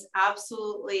providing these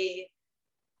absolutely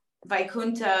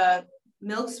Vaikuntha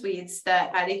milk sweets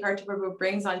that Adi Karta Prabhu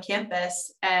brings on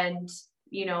campus, and,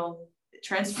 you know,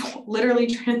 literally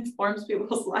transforms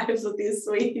people's lives with these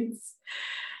sweets.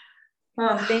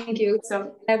 Thank you.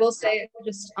 So I will say,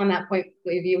 just on that point of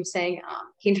you saying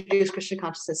he introduced Krishna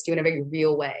consciousness to you in a very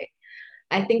real way.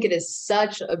 I think it is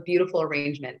such a beautiful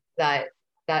arrangement that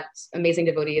amazing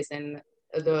devotee is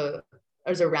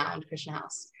around Krishna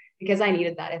House, because I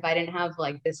needed that. If I didn't have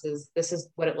like, this is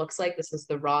what it looks like, this is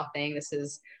the raw thing, this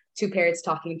is two parrots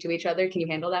talking to each other, can you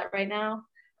handle that right now?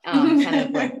 Kind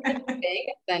of like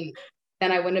thing,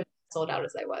 then I wouldn't have sold out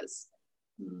as I was.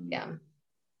 Yeah.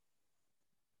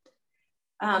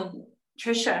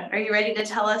 Trisha, are you ready to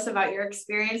tell us about your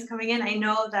experience coming in? I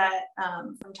know that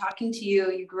from talking to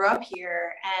you, you grew up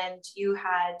here and you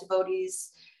had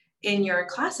devotees in your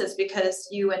classes because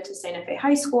you went to Santa Fe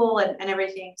High School and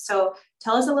everything. So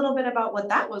tell us a little bit about what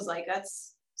that was like.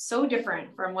 That's so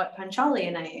different from what Panchali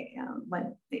and I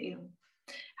went,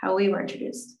 how we were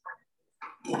introduced.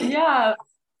 Yeah,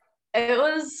 it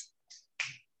was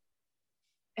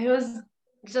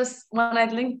just, when I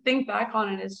think back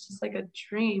on it, it's just like a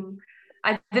dream.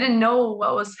 I didn't know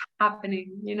what was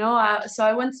happening, so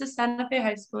I went to Santa Fe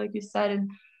High School, like you said, and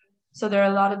so there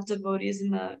are a lot of devotees in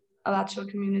the Alachua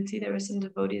community. There were some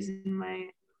devotees in my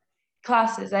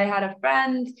classes. I had a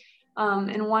friend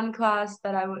in one class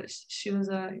that she was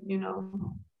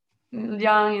young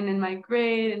and in my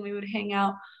grade, and we would hang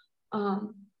out. Her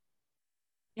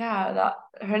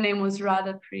name was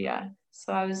Radha Priya.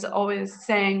 So I was always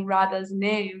saying Radha's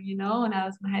name, when I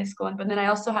was in high school. But then I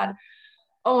also had,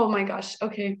 oh my gosh,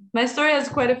 okay. My story has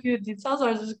quite a few details.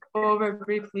 I'll just go over it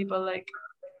briefly, but like,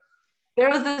 there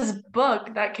was this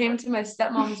book that came to my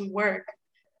stepmom's work,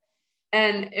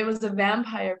 and it was a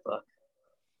vampire book.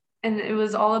 And it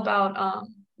was all about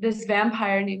this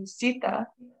vampire named Sita,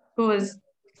 who was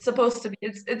supposed to be,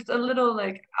 it's a little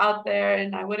like out there,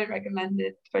 and I wouldn't recommend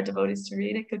it for devotees to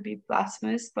read. It could be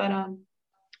blasphemous, but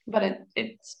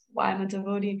it's why I'm a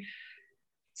devotee.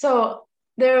 So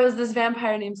there was this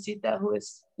vampire named Sita, who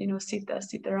is,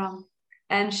 Sitaram.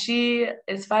 And she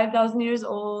is 5,000 years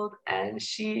old, and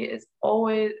she is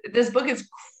always, this book is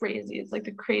crazy. It's like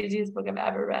the craziest book I've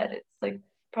ever read. It's like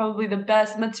probably the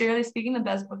best, materially speaking, the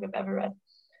best book I've ever read.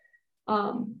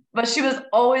 But she was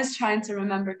always trying to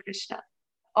remember Krishna,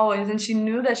 always. And she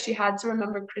knew that she had to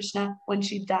remember Krishna when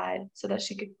she died so that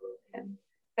she could go with him.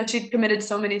 That she'd committed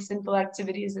so many sinful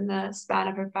activities in the span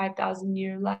of her 5,000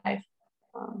 year life.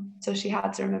 So she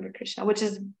had to remember Krishna, which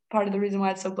is part of the reason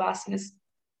why it's so blasphemous.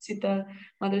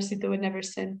 Mother Sita would never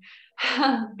sin.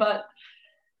 But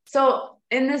so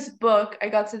in this book, I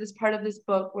got to this part of this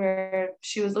book where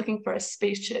she was looking for a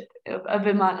spaceship, a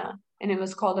Vimana, and it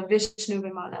was called a Vishnu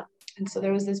Vimana. And so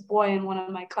there was this boy in one of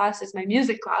my classes, my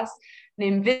music class,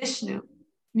 named Vishnu.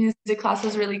 Music class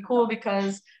was really cool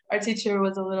because our teacher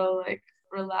was a little like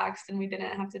relaxed and we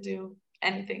didn't have to do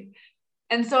anything.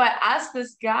 And so I asked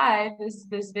this guy,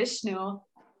 this Vishnu,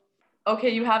 okay,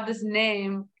 you have this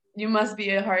name, you must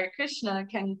be a Hare Krishna.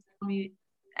 Can you tell me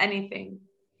anything?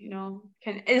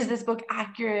 Is this book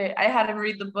accurate? I had him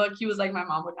read the book. He was like, my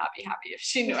mom would not be happy if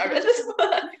she knew I read this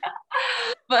book.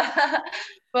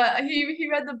 but he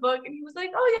read the book and he was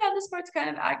like, oh yeah, this part's kind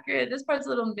of accurate. This part's a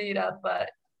little made up, but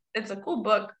it's a cool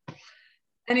book.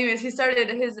 Anyways, he started,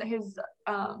 his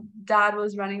dad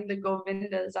was running the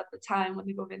Govindas at the time when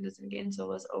the Govindas in Gainesville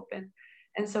was open.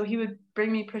 And so he would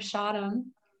bring me prasadam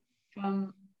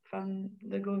from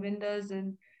the Govindas,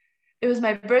 and it was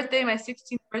my birthday, my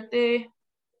 16th birthday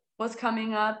was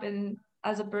coming up, and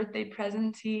as a birthday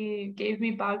present, he gave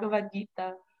me Bhagavad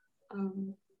Gita,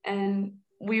 and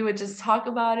we would just talk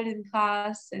about it in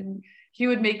class, and he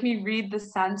would make me read the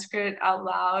Sanskrit out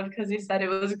loud because he said it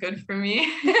was good for me.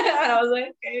 And I was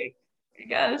like, okay, I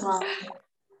guess. Wow.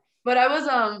 But I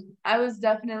was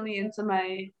definitely into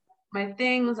my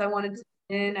things. I wanted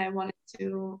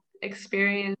to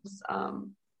experience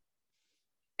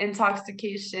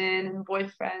intoxication and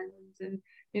boyfriends, and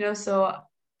so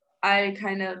I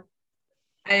kind of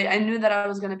I knew that I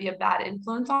was going to be a bad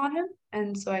influence on him,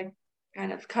 and so I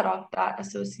kind of cut off that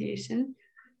association.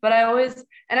 But I always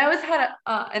had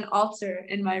an altar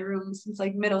in my room since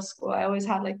like middle school. I always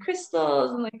had like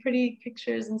crystals and like pretty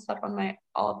pictures and stuff on my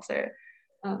altar.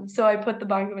 So I put the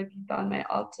Bhagavad Gita on my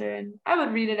altar, and I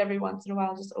would read it every once in a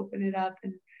while, just open it up,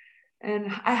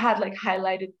 and I had like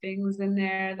highlighted things in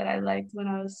there that I liked when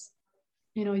I was,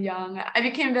 young. I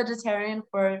became vegetarian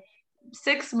for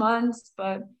 6 months,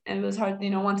 but it was hard,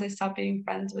 once I stopped being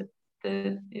friends with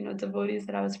the, devotees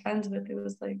that I was friends with, it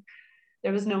was like,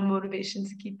 there was no motivation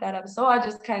to keep that up. So I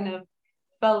just kind of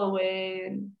fell away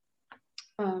and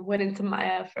went into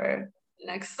Maya for the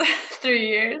next 3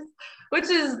 years, which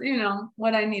is,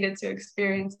 what I needed to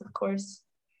experience, of course.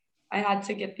 I had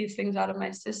to get these things out of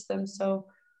my system. So,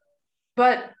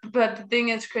 but the thing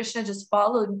is, Krishna just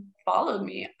followed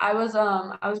me. I was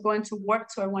going to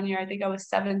Warped Tour one year. I think I was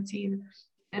 17,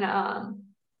 and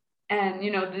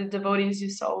the devotees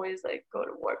used to always like go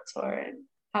to Warped Tour and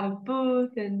have a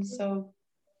booth, and so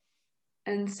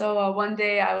one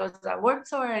day I was at Warped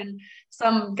Tour, and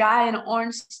some guy in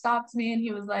orange stopped me, and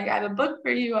he was like, I have a book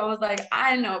for you. I was like,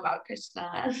 I know about Krishna.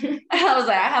 I was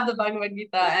like, I have the Bhagavad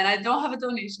Gita and I don't have a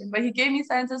donation, but he gave me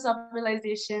Science of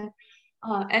Self-Realization.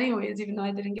 Anyways, even though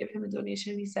I didn't give him a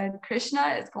donation, he said,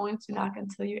 Krishna is going to knock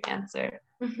until you answer.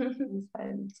 He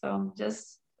said, so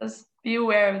just be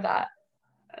aware of that.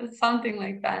 Something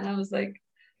like that. And I was like,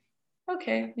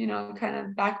 okay, kind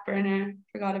of back burner,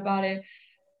 forgot about it.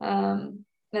 Then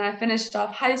I finished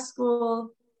off high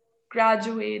school,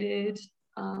 graduated,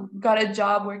 got a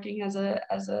job working as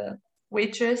a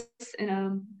waitress in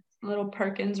a little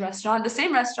Perkins restaurant, the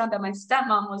same restaurant that my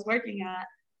stepmom was working at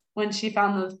when she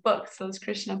found those books, those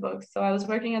Krishna books. So I was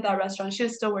working at that restaurant. She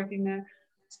was still working there.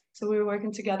 So we were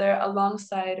working together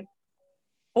alongside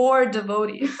 4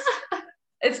 devotees.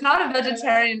 It's not a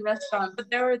vegetarian restaurant,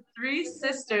 but there were 3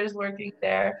 sisters working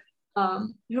there,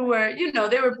 who were,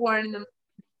 they were born in the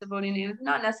devotee name,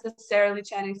 not necessarily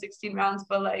chanting 16 rounds,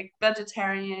 but like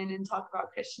vegetarian and talk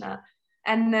about Krishna.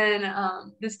 And then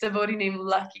this devotee named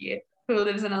Lucky, who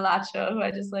lives in Alacha, who I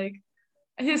just like,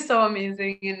 he's so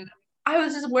amazing. And I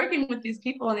was just working with these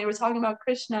people and they were talking about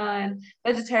Krishna and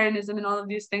vegetarianism and all of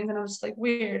these things. And I was just like,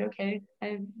 weird, okay,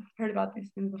 I've heard about these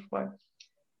things before.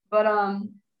 But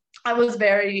I was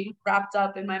very wrapped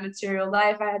up in my material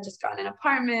life. I had just gotten an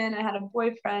apartment, I had a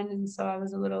boyfriend, and so I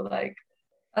was a little like,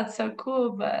 that's so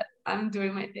cool, but I'm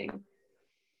doing my thing.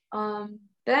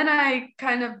 Then I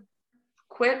kind of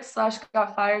quit /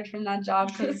 got fired from that job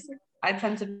because I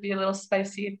tend to be a little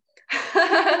spicy.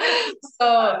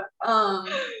 So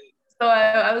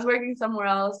I was working somewhere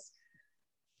else.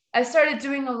 I started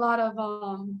doing a lot of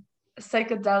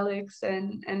psychedelics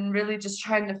and really just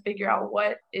trying to figure out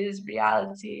what is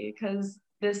reality, because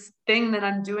this thing that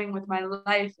I'm doing with my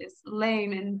life is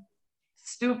lame and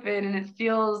stupid and it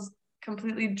feels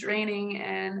completely draining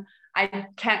and I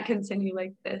can't continue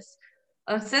like this.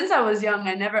 Since I was young,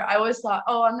 I always thought,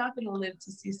 oh, I'm not going to live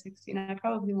to see 16. I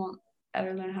probably won't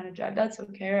ever learn how to drive. That's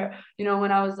okay. Or,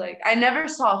 when I was like, I never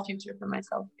saw a future for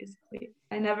myself, basically.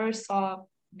 I never saw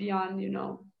beyond,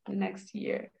 the next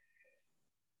year,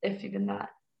 if even that.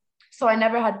 So I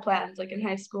never had plans. Like in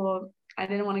high school, I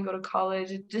didn't want to go to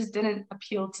college. It just didn't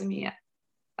appeal to me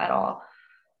at all.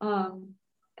 And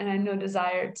I had no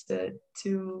desire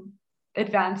to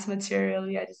advance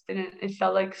materially. I just didn't. It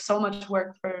felt like so much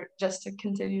work for just to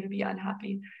continue to be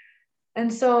unhappy.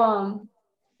 And so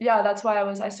that's why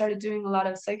I started doing a lot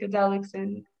of psychedelics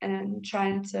and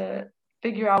trying to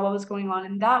figure out what was going on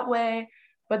in that way.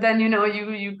 But then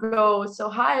you go so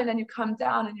high and then you come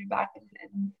down and you're back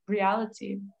in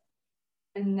reality.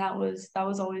 And that was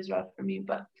always rough for me.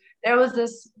 But there was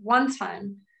this one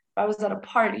time I was at a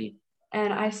party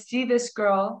and I see this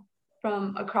girl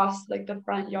from across like the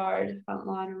front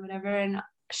lawn or whatever, and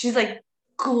she's like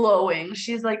glowing.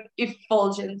 She's like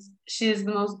effulgent. She is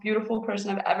the most beautiful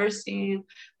person I've ever seen,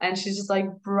 and she's just like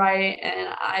bright. And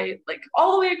I like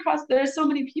all the way across. There's so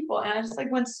many people, and I just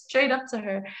like went straight up to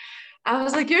her. I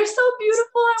was like, "You're so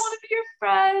beautiful. I want to be your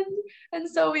friend." And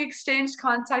so we exchanged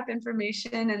contact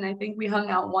information, and I think we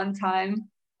hung out one time,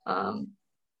 and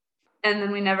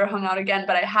then we never hung out again.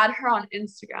 But I had her on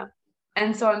Instagram.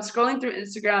 And so I'm scrolling through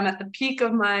Instagram at the peak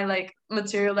of my like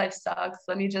material life sucks.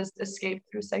 Let me just escape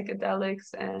through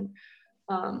psychedelics. And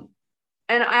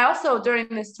I also during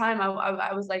this time I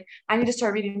was like, I need to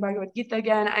start reading Bhagavad Gita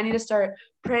again. I need to start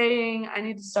praying. I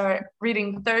need to start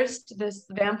reading Thirst, this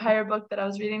vampire book that I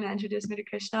was reading that introduced me to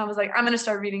Krishna. I was like, I'm gonna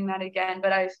start reading that again,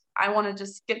 but I want to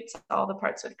just skip to all the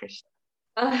parts with Krishna.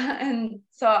 And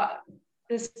so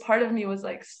this part of me was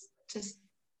like, just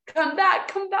come back.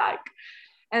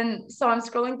 And so I'm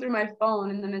scrolling through my phone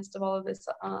in the midst of all of this,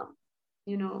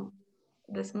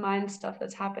 this mind stuff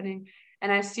that's happening.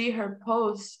 And I see her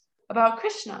post about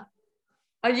Krishna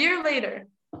a year later,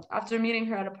 after meeting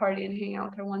her at a party and hanging out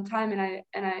with her one time.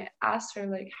 And I asked her,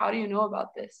 like, how do you know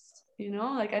about this?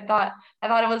 Like I thought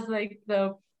it was like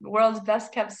the world's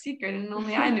best kept secret and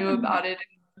only I knew about it.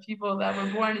 And people that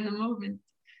were born in the movement,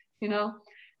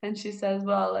 And she says,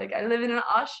 well, like I live in an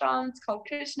ashram. It's called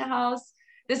Krishna House.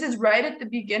 This is right at the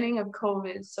beginning of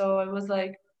COVID. So it was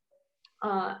like,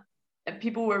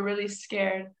 people were really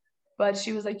scared, but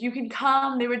she was like, you can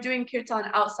come. They were doing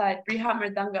kirtan outside. Brihat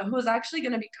Mridanga, who was actually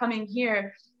going to be coming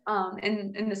here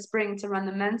in the spring to run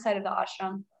the men's side of the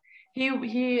ashram.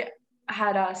 He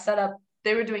had set up,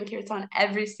 they were doing kirtan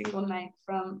every single night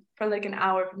for like an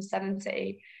hour from 7 to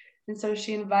 8. And so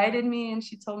she invited me and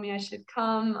she told me I should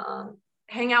come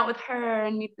hang out with her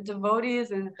and meet the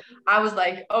devotees. And I was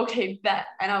like, okay, bet.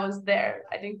 And I was there,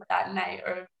 I think that night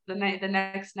or the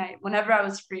next night, whenever I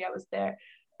was free, I was there.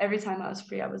 Every time I was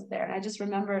free, I was there. And I just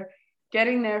remember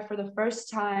getting there for the first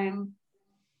time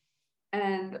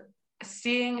and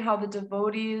seeing how the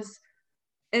devotees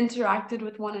interacted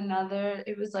with one another.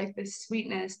 It was like this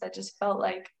sweetness that just felt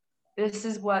like this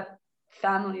is what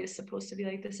family is supposed to be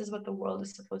like. This is what the world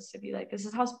is supposed to be like. This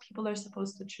is how people are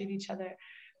supposed to treat each other.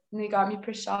 And they got me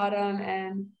prasadam,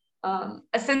 and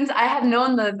since I had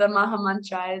known the Maha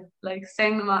Mantra, I like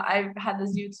sang I've had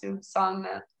this YouTube song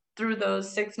that through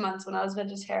those 6 months when I was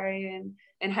vegetarian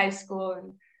in high school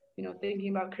and, you know, thinking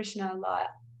about Krishna a lot,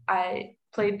 I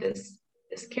played this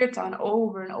kirtan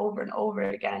over and over and over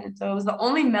again. And so it was the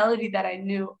only melody that I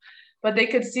knew, but they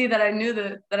could see that I knew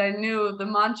the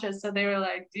mantra. So they were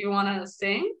like, do you want to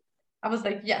sing? I was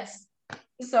like, yes.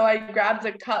 So I grabbed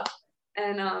a cup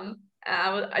and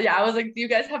I was like, do you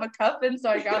guys have a cup? And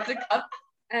so I grabbed a cup,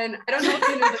 and I don't know if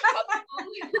you know the cup song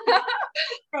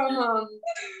from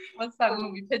what's that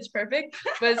movie, Pitch Perfect?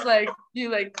 But it's like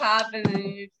you like clap and then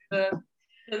you do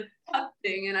the cup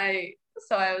thing, and I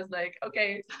was like,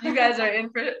 okay, you guys are in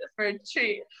for a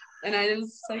treat. And I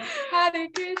was like, Hare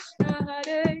Krishna,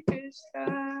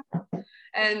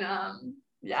 and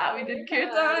we did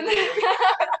kirtan.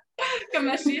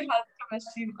 Kameshi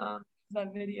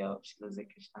that video. She lives at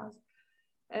Krishna's.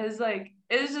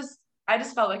 I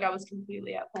just felt like I was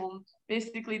completely at home.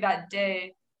 Basically that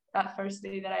first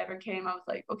day that I ever came, I was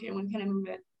like, okay, when can I move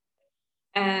in?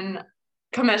 And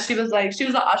Kameshi was like, she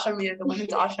was the ashram leader, the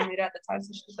women's ashram leader at the time.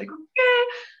 So she was like, okay,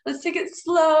 let's take it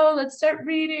slow. Let's start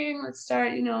reading. Let's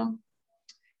start,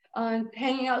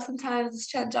 hanging out sometimes. Let's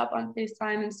chat up on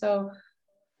FaceTime. And so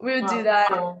we would do that.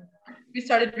 We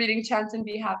started reading Chant and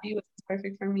Be Happy, which was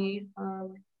perfect for me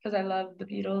because I love the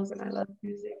Beatles and I love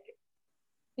music.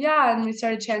 Yeah, and we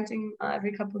started chanting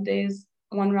every couple of days,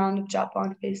 one round of japa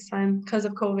on FaceTime. Because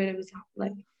of COVID, it was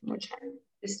like more time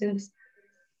distance.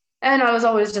 And I was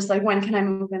always just like, when can I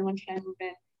move in? When can I move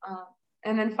in?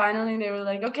 And then finally they were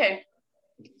like, okay,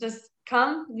 just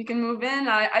come, you can move in.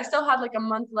 I still had like a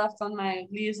month left on my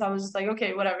lease. I was just like,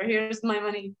 okay, whatever, here's my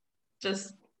money.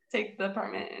 Just take the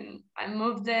apartment. And I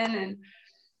moved in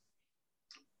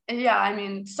and yeah, I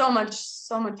mean, so much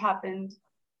happened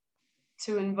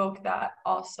to invoke that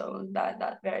also,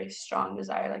 that very strong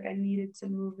desire. Like I needed to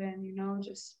move in,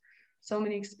 just so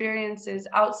many experiences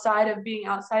outside of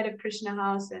Krishna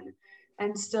House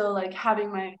and still like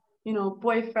having my,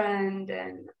 boyfriend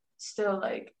and still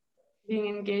like being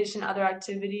engaged in other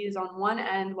activities on one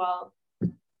end while,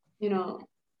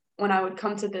 when I would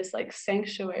come to this like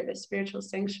sanctuary, this spiritual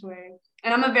sanctuary.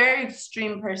 And I'm a very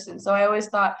extreme person. So I always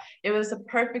thought it was a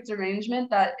perfect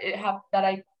arrangement that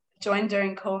I joined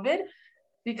during COVID,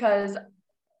 because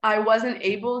I wasn't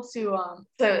able to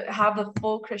have the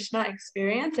full Krishna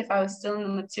experience if I was still in the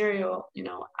material,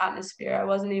 atmosphere. I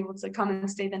wasn't able to come and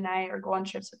stay the night or go on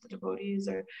trips with the devotees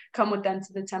or come with them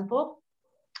to the temple.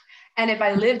 And if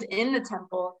I lived in the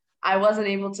temple, I wasn't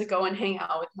able to go and hang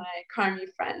out with my Karmi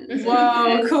friends.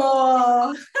 Whoa,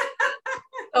 cool.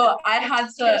 So I had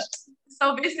to,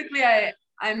 so basically I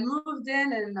moved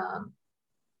in and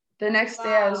the next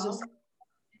day I was just,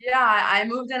 I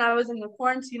moved in. I was in the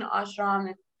quarantine ashram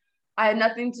and I had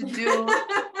nothing to do. So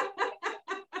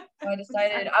I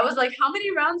decided, I was like, how many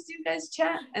rounds do you guys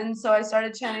chant? And so I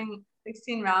started chanting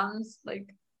 16 rounds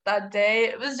like that day.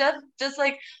 It was just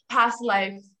like past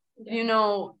life,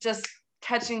 just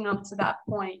catching up to that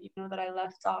point, that I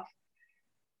left off.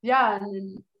 Yeah, and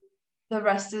then the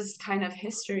rest is kind of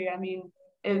history. I mean,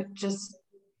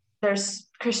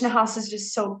 Krishna House is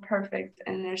just so perfect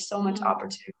and there's so much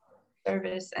opportunity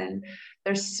service and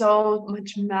there's so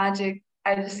much magic.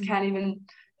 I just can't even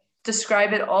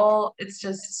describe it all. It's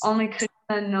just only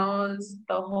Krishna knows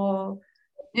the whole.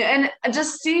 Yeah, and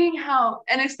just seeing how,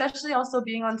 and especially also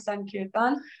being on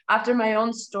Sankirtan after my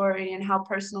own story and how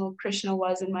personal Krishna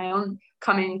was in my own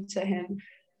coming to him,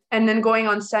 and then going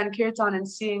on Sankirtan and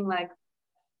seeing like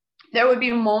there would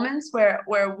be moments where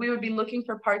we would be looking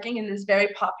for parking in this very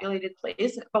populated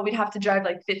place, but we'd have to drive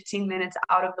like 15 minutes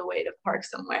out of the way to park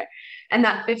somewhere. And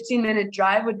that 15-minute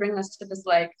drive would bring us to this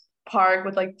like park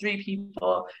with like 3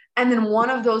 people. And then one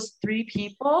of those 3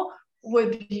 people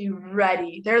would be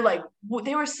ready. They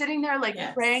were sitting there like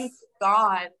praying to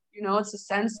God, to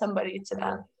send somebody to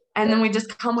them. And then we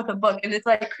just come with a book. And it's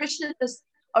like Krishna just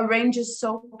arranges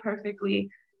so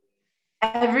perfectly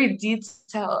every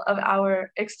detail of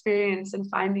our experience in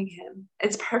finding him.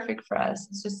 It's perfect for us.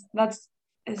 It's just that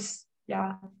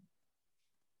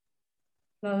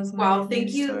was my wow, thank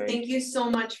you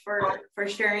so much for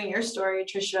sharing your story,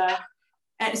 Trisha.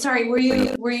 And sorry, were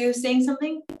you saying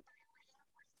something?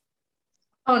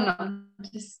 Oh no,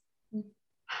 just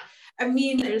I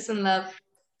mean, there's in love.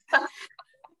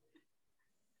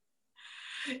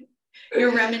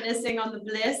 You're reminiscing on the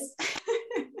bliss.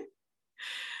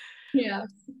 Yeah.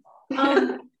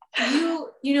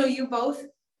 You both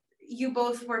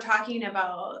were talking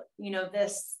about,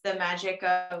 the magic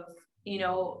of,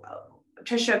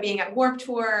 Trisha being at Warped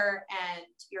Tour and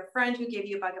your friend who gave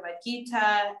you Bhagavad Gita,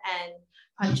 and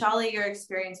Panchali, your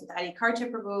experience with Adi Karta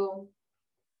Prabhu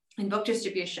and book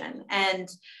distribution. And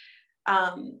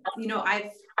You know,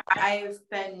 I've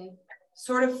been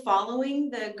sort of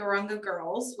following the Gurunga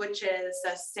Girls, which is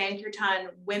a Sankirtan,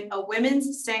 a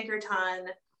women's Sankirtan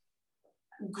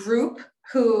group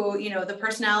who, you know, the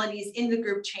personalities in the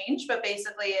group change, but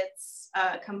basically it's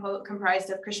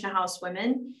comprised of Krishna House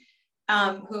women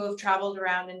who have traveled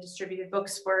around and distributed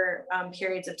books for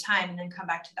periods of time and then come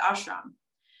back to the ashram.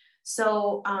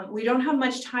 So we don't have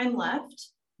much time left,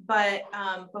 but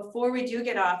before we do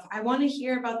get off, I want to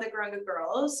hear about the Gurunga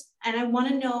Girls, and I want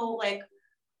to know like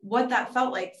what that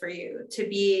felt like for you to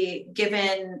be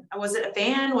given. Was it a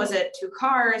van? Was it 2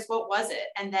 cars? What was it?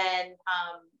 And then,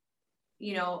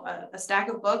 you know, a stack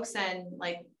of books, and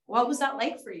like, what was that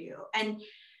like for you?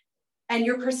 And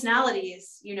your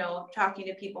personalities, you know, talking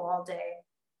to people all day.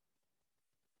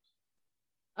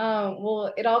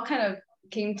 Well, it all kind of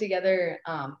came together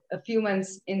a few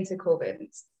months into COVID.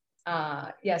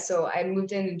 Yeah, so I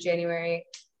moved in January,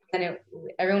 and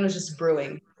everyone was just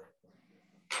brewing,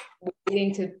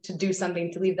 waiting to do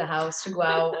something, to leave the house, to go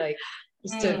out, like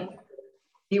just to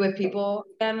be with people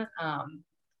again.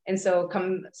 And so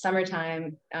come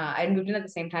summertime, I moved in at the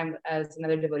same time as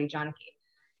another devotee, Janaki,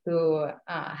 who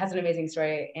has an amazing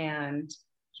story. And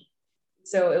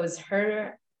so it was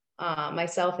her,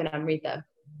 myself, and Amrita.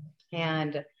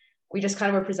 And we just kind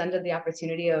of were presented the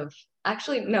opportunity of,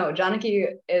 actually, no, Janaki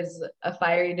is a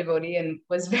fiery devotee and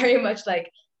was very much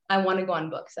like, I want to go on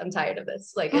books. I'm tired of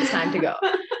this. Like, it's time to go.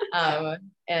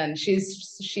 And she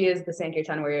is the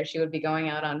Sankirtan warrior. She would be going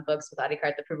out on books with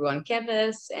Adikarta Prabhu on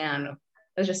campus, and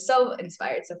I was just so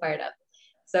inspired, so fired up.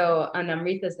 So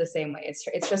Amrita is the same way.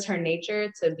 It's just her nature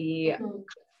to be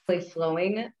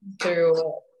flowing through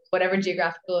whatever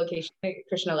geographical location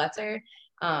Krishna lets her,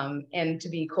 and to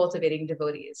be cultivating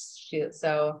devotees.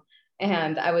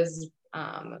 And I was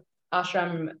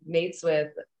ashram mates with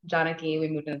Janaki. We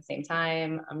moved in at the same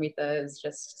time. Amrita is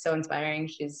just so inspiring.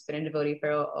 She's been a devotee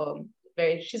for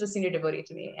she's a senior devotee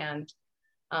to me. And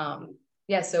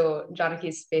yeah, so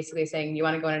Janaki's basically saying, you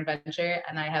want to go on an adventure?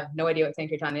 And I have no idea what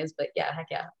Sankirtan is, but yeah, heck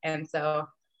yeah. And so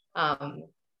I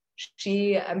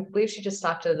believe she just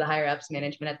talked to the higher ups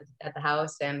management at the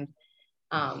house, and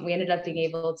we ended up being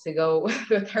able to go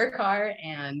with her car,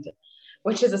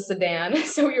 which is a sedan.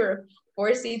 So we were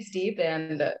 4 seats deep,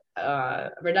 and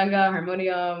mridanga,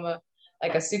 harmonium,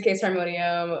 like a suitcase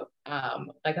harmonium,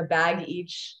 like a bag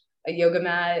each, a yoga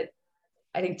mat,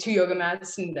 I think 2 yoga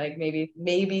mats, and like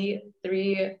maybe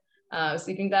 3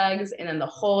 sleeping bags, and then the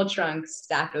whole trunk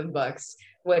stacked with books,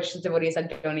 which the devotees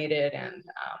had donated,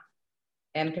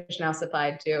 and Krishna House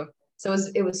supplied too. So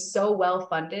it was so well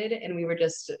funded, and we were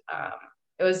just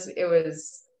it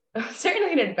was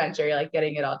certainly an adventure, like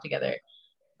getting it all together.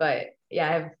 But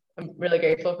yeah, I'm really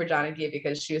grateful for Janaki,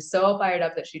 because she was so fired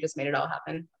up that she just made it all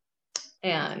happen.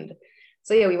 And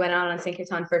so yeah, we went out on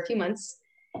Sankirtan for a few months,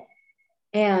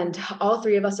 and all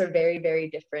 3 of us are very, very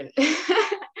different.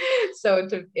 So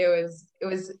it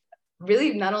was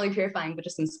really not only purifying, but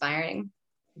just inspiring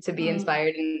to be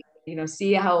inspired, and, you know,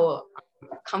 see how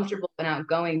comfortable and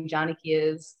outgoing Janaki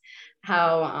is,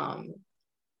 how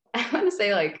I want to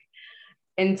say like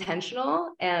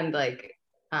intentional, and like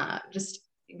just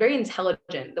very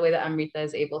intelligent, the way that Amrita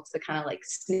is able to kind of like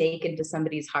snake into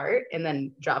somebody's heart and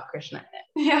then drop Krishna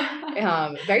in it.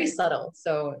 Yeah. Very subtle.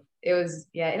 So it was,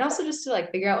 yeah. And also just to like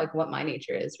figure out like what my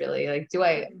nature is really, like, do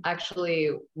I actually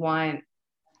am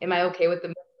I okay with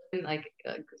the movement, like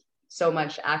so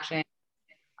much action?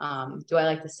 Do I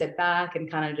like to sit back and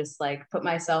kind of just like put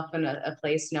myself in a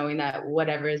place knowing that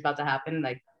whatever is about to happen,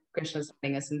 like Krishna's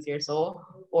sending a sincere soul,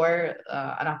 or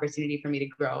an opportunity for me to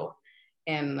grow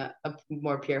in a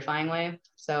more purifying way.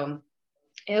 So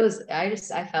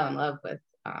I fell in love with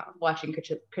watching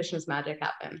Krishna's magic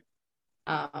happen.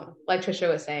 Like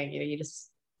Trisha was saying, you know, you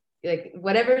just like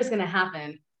whatever is going to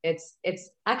happen, it's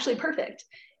actually perfect,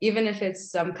 even if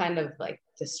it's some kind of like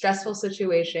distressful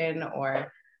situation,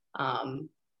 or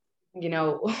you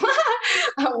know,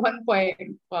 at one point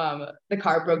the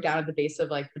car broke down at the base of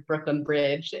like the Brooklyn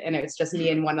Bridge, and it's just me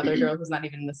and one other girl who's not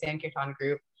even in the Sankirtan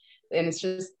group, and it's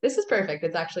just, this is perfect,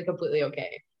 it's actually completely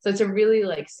okay. So to really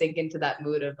like sink into that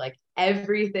mood of like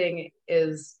everything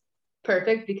is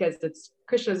perfect because it's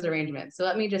Krishna's arrangement, so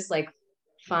let me just like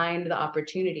find the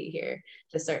opportunity here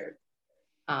to serve.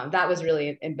 That was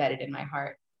really embedded in my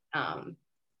heart,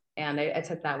 and I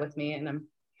took that with me, and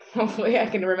hopefully I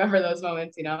can remember those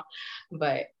moments, you know.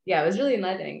 But yeah, it was really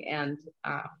enlightening, and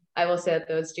I will say that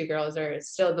those 2 girls are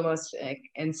still the most like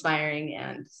inspiring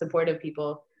and supportive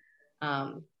people.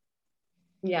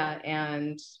 Yeah,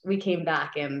 and we came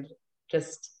back and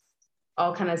just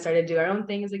all kind of started to do our own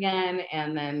things again,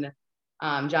 and then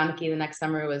Janaki the next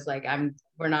summer was like,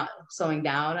 we're not slowing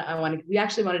down. We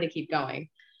actually wanted to keep going.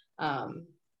 And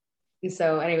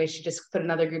so anyway, she just put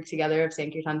another group together of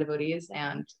Sankirtan devotees,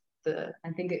 and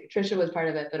I think Trisha was part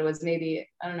of it, but it was maybe,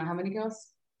 I don't know how many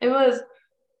girls? It was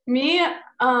me,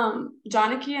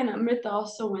 Janaki and Amrita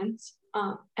also went,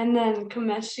 and then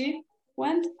Kameshi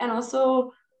went, and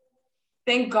also,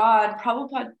 thank God,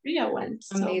 Prabhupada Priya went.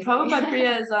 Amazing. So Prabhupada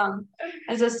Priya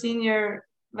is a senior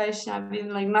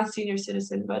Vaishnavi, like not senior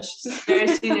citizen, but she's very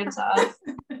senior to us.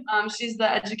 She's the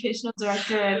educational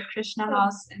director at Krishna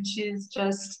House, and she's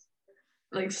just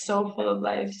like so full of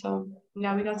life. So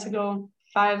yeah, we got to go.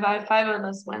 Five of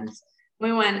us went.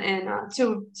 We went in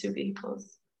two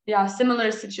vehicles. Yeah,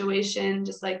 similar situation,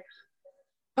 just like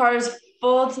cars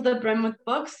full to the brim with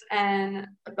books and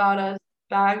about a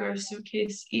bag or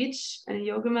suitcase each, and a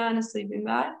yoga mat and a sleeping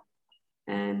bag.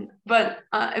 But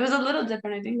it was a little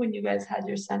different. I think when you guys had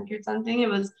your Sankirtan thing, it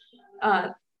was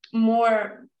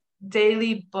more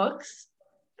daily books.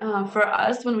 For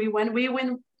us, when we went,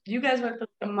 you guys went for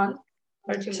a month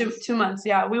or 2 months.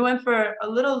 Yeah, we went for a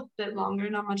little bit longer,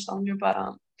 not much longer, but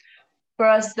for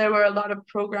us, there were a lot of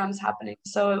programs happening.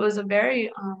 So it was a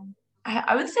very,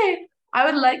 I would say, I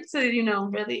would like to,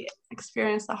 really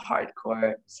experience the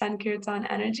hardcore Sankirtan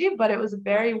energy, but it was a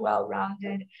very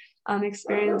well-rounded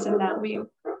experience in that we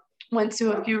went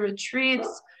to a few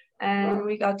retreats and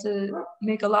we got to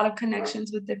make a lot of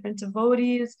connections with different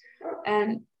devotees,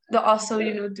 and also,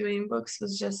 doing books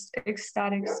was just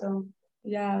ecstatic. So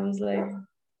yeah, it was like,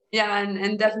 yeah,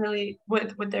 and definitely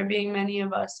with there being many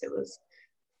of us, it was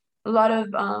a lot of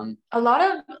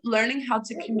learning how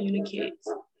to communicate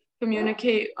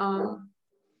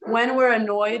when we're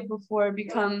annoyed before it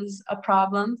becomes a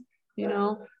problem,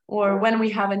 or when we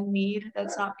have a need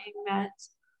that's not being met,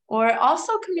 or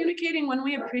also communicating when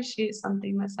we appreciate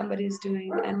something that somebody's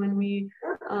doing, and when we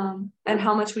and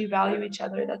how much we value each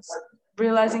other. That's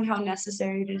realizing how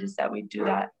necessary it is that we do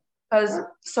that, because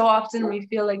so often we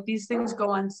feel like these things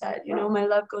go unsaid. My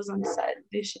love goes unsaid,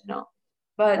 they should know.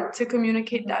 But to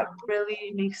communicate that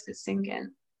really makes it sink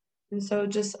in. And so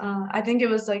just, I think it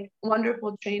was like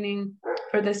wonderful training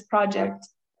for this project,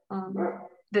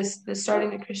 this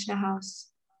starting the Krishna House.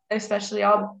 Especially,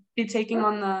 I'll be taking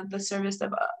on the service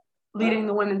of leading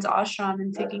the women's ashram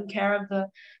and taking care of the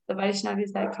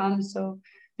Vaishnavis that come. So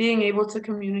being able to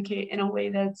communicate in a way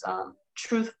that's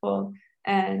truthful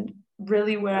and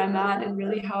really where I'm at and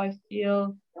really how I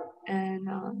feel, and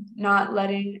not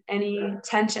letting any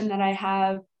tension that I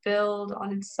have build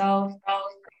on itself,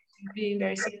 being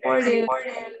very supportive.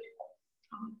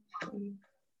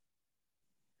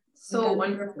 So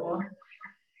wonderful.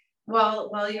 Well,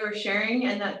 while you were sharing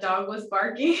and that dog was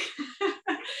barking,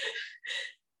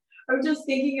 I'm just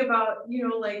thinking about,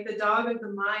 like the dog of the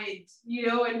mind,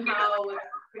 and how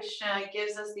Krishna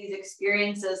gives us these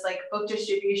experiences like book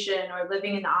distribution or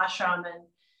living in the ashram. And,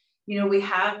 we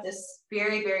have this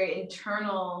very, very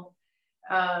internal,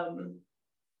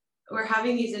 we're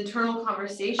having these internal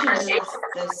conversations. We've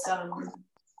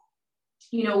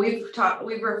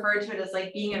referred to it as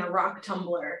like being in a rock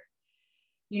tumbler,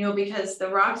 because the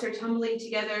rocks are tumbling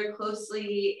together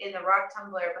closely in the rock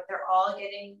tumbler, but they're all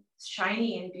getting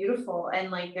shiny and beautiful,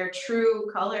 and like their true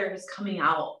color is coming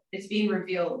out. It's being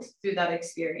revealed through that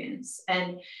experience.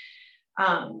 And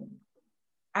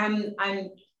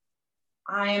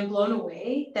I am blown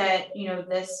away that,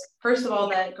 this, first of all,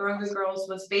 that Gurunga Girls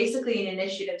was basically an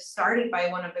initiative started by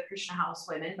one of the Krishna House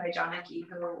women, by Janaki,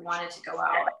 who wanted to go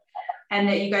out, and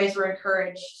that you guys were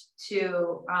encouraged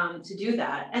to do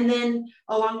that. And then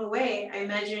along the way, I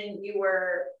imagine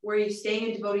were you staying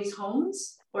in devotees'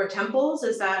 homes or temples?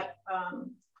 Is that,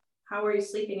 how were you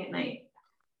sleeping at night?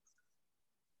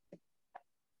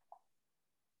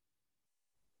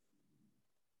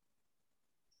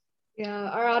 Yeah,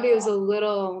 our audio is a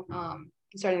little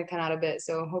starting to cut out a bit,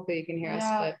 so hopefully you can hear us.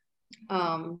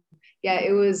 But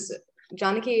it was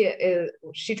Janaki.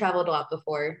 She traveled a lot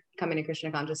before coming to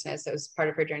Krishna consciousness. So it was part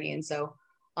of her journey, and so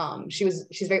she's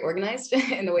very organized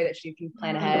in the way that she can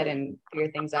plan ahead and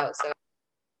figure things out. So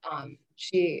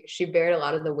she bared a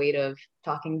lot of the weight of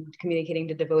communicating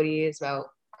to devotees about,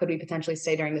 could we potentially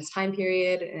stay during this time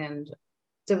period, and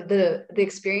so the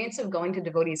experience of going to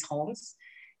devotees' homes.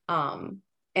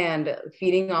 And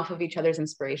feeding off of each other's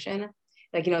inspiration,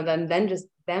 like, then just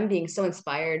them being so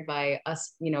inspired by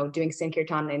us, doing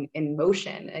Sankirtan in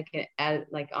motion,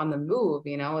 like on the move,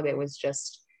 that was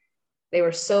just, they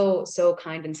were so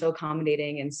kind and so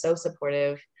accommodating and so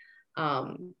supportive.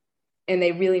 And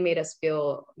they really made us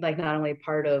feel like not only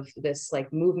part of this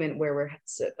like movement where we're,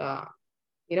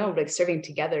 like serving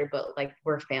together, but like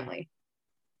we're family.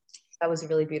 That was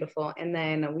really beautiful. And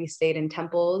then we stayed in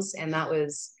temples, and that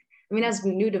was I mean, as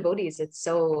new devotees, it's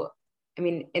so, I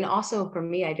mean, and also for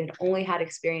me, I did only had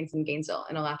experience in Gainesville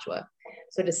and Alachua.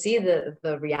 So to see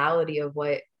the reality of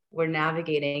what we're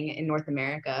navigating in North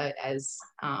America as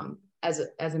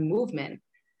a movement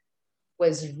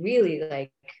was really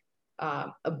like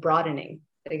a broadening.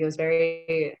 Like it was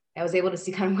very, I was able to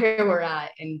see kind of where we're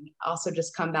at, and also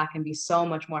just come back and be so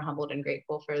much more humbled and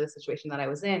grateful for the situation that I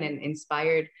was in, and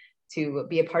inspired to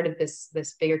be a part of this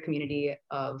bigger community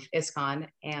of ISKCON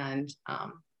and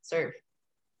serve.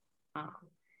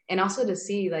 And also to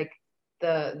see like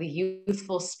the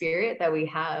youthful spirit that we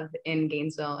have in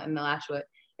Gainesville and Alachua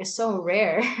is so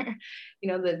rare. You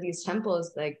know, these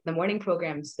temples, like the morning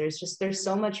programs, there's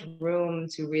so much room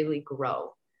to really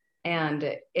grow.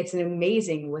 And it's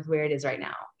amazing with where it is right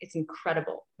now. It's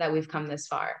incredible that we've come this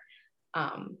far.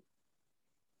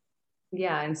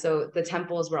 Yeah, and so the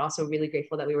temples, we're also really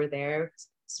grateful that we were there,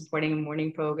 supporting a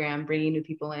morning program, bringing new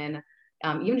people in,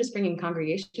 even just bringing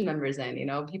congregation members in. You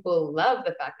know, people love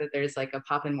the fact that there's like a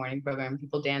pop-in morning program,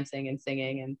 people dancing and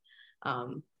singing,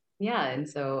 and yeah, and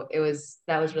so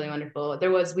that was really wonderful.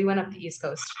 We went up the East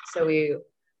Coast, so we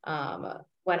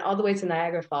went all the way to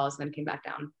Niagara Falls and then came back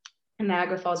down. And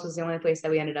Niagara Falls was the only place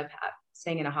that we ended up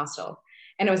staying in a hostel,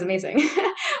 and it was amazing.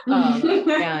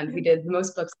 And we did the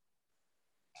most books.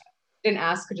 Didn't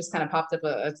ask, just kind of popped up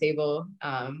a table,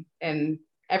 and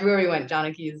everywhere we went,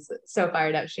 Janaki's so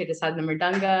fired up. She just had the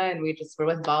mridanga, and we just were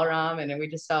with Balaram, and we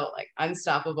just felt like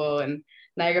unstoppable. And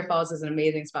Niagara Falls is an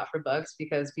amazing spot for books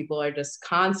because people are just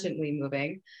constantly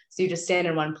moving. So you just stand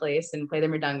in one place and play the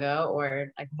mridanga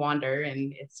or like wander,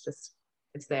 and it's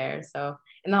there. So,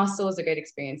 and the hostel was a great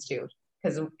experience too,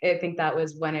 because I think that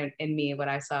was when in me, what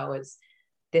I saw was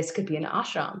this could be an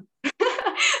ashram.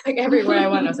 Like everywhere I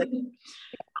went, I was like,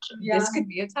 this could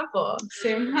be a temple.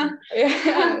 Same.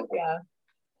 Yeah.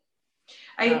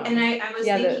 I was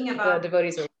thinking about the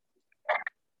devotees were.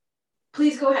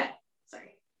 Please go ahead.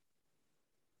 Sorry.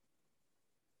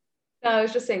 No, I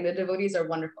was just saying the devotees are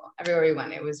wonderful. Everywhere we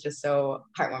went, it was just so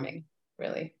heartwarming,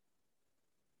 really.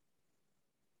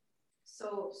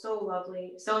 So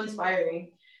lovely, so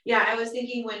inspiring. Yeah, I was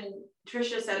thinking when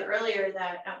Trisha said earlier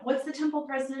that, what's the temple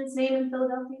president's name in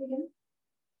Philadelphia again?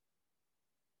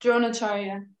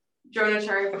 Dronacharya.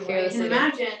 Right? And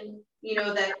imagine,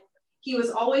 that he was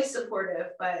always supportive,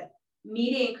 but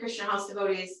meeting Krishna House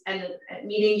devotees and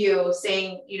meeting you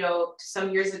saying,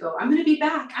 some years ago, I'm going to be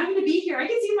back. I'm going to be here. I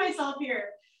can see myself here,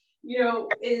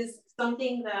 is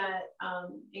something that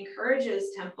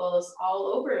encourages temples all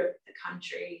over the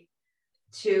country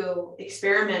to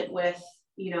experiment with,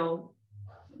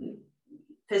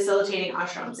 facilitating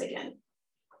ashrams again.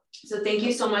 So thank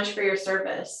you so much for your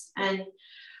service. And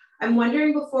I'm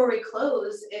wondering before we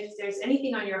close, if there's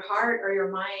anything on your heart or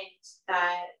your mind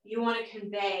that you want to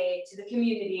convey to the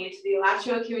community, to the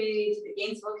Alachua community, to the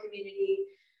Gainesville community,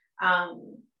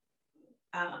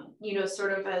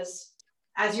 sort of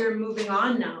as you're moving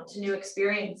on now to new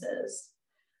experiences.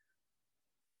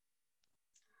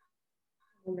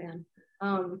 Oh man.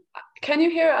 Can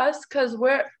you hear us? Because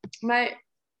my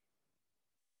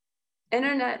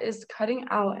internet is cutting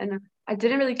out and I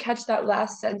didn't really catch that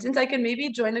last sentence. I can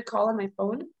maybe join a call on my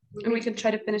phone and we can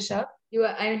try to finish up.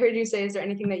 I heard you say, is there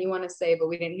anything that you want to say, but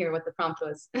we didn't hear what the prompt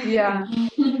was. Yeah.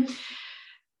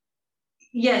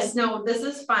 Yes, no, this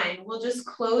is fine. We'll just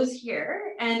close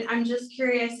here. And I'm just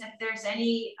curious if there's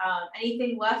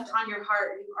anything left on your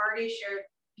heart. You've already shared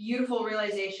beautiful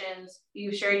realizations.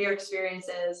 You shared your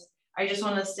experiences. I just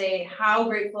want to say how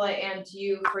grateful I am to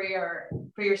you for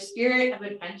your spirit of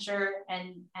adventure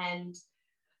and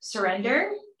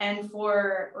surrender, and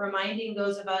for reminding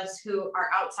those of us who are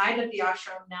outside of the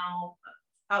ashram now,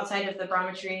 outside of the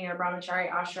brahmacharini or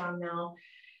brahmachari ashram now,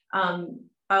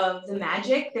 of the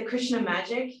magic, the Krishna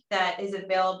magic that is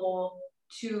available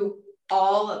to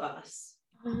all of us.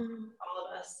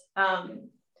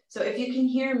 So if you can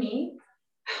hear me,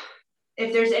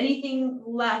 if there's anything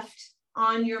left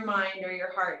on your mind or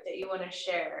your heart that you want to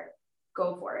share,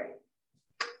 go for it.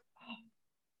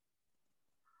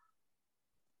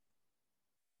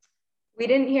 We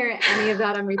didn't hear any of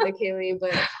that, Amrita Kaylee,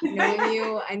 but knowing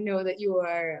you, I know that you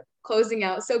are closing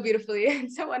out so beautifully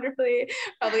and so wonderfully,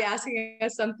 probably asking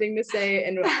us something to say.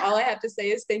 And all I have to say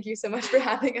is thank you so much for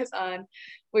having us on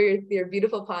for your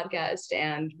beautiful podcast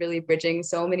and really bridging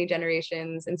so many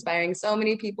generations, inspiring so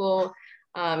many people,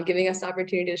 giving us the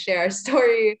opportunity to share our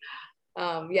story.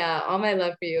 Yeah, all my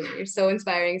love for you. You're so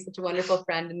inspiring, such a wonderful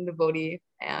friend and devotee.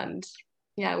 And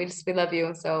yeah, we love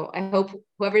you. So I hope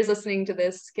whoever's listening to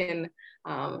this can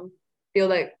feel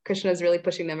that Krishna is really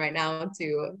pushing them right now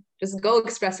to just go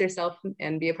express yourself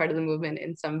and be a part of the movement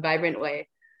in some vibrant way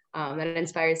that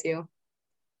inspires you.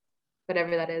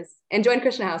 whatever that is. And join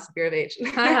Krishna House if you're of age.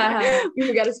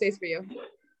 We've got a space for you.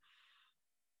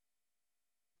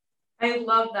 I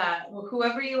love that. Well,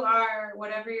 whoever you are,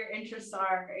 whatever your interests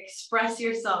are, express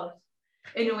yourself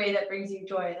in a way that brings you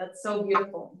joy. That's so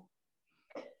beautiful.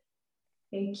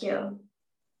 Thank you.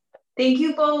 Thank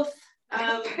you both.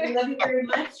 We love you very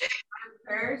much. Our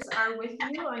prayers are with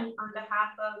you on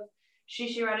behalf of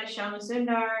Shri Shri Radha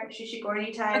Shyamasundar, Shri Shri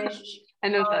Gauranitai, Shri Shri I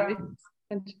know that.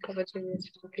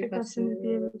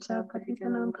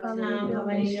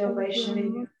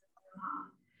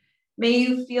 May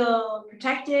you feel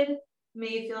protected, may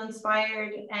you feel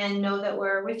inspired, and know that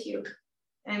we're with you.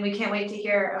 And we can't wait to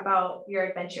hear about your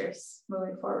adventures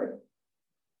moving forward.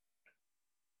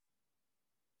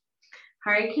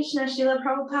 Hare Krishna, Srila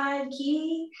Prabhupada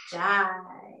ki jai.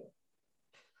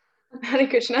 Hare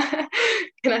Krishna.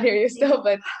 Cannot hear you still,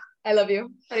 but I love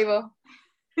you. Haribol.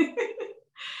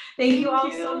 Thank you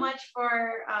all so much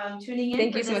for tuning in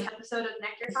Thank for you so this much. episode of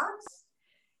Nectar Talks.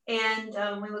 And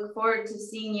we look forward to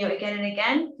seeing you again and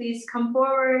again. Please come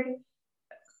forward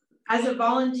as a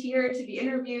volunteer to be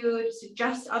interviewed,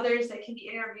 suggest others that can be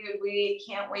interviewed. We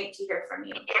can't wait to hear from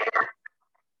you.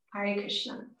 Hare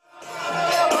Krishna.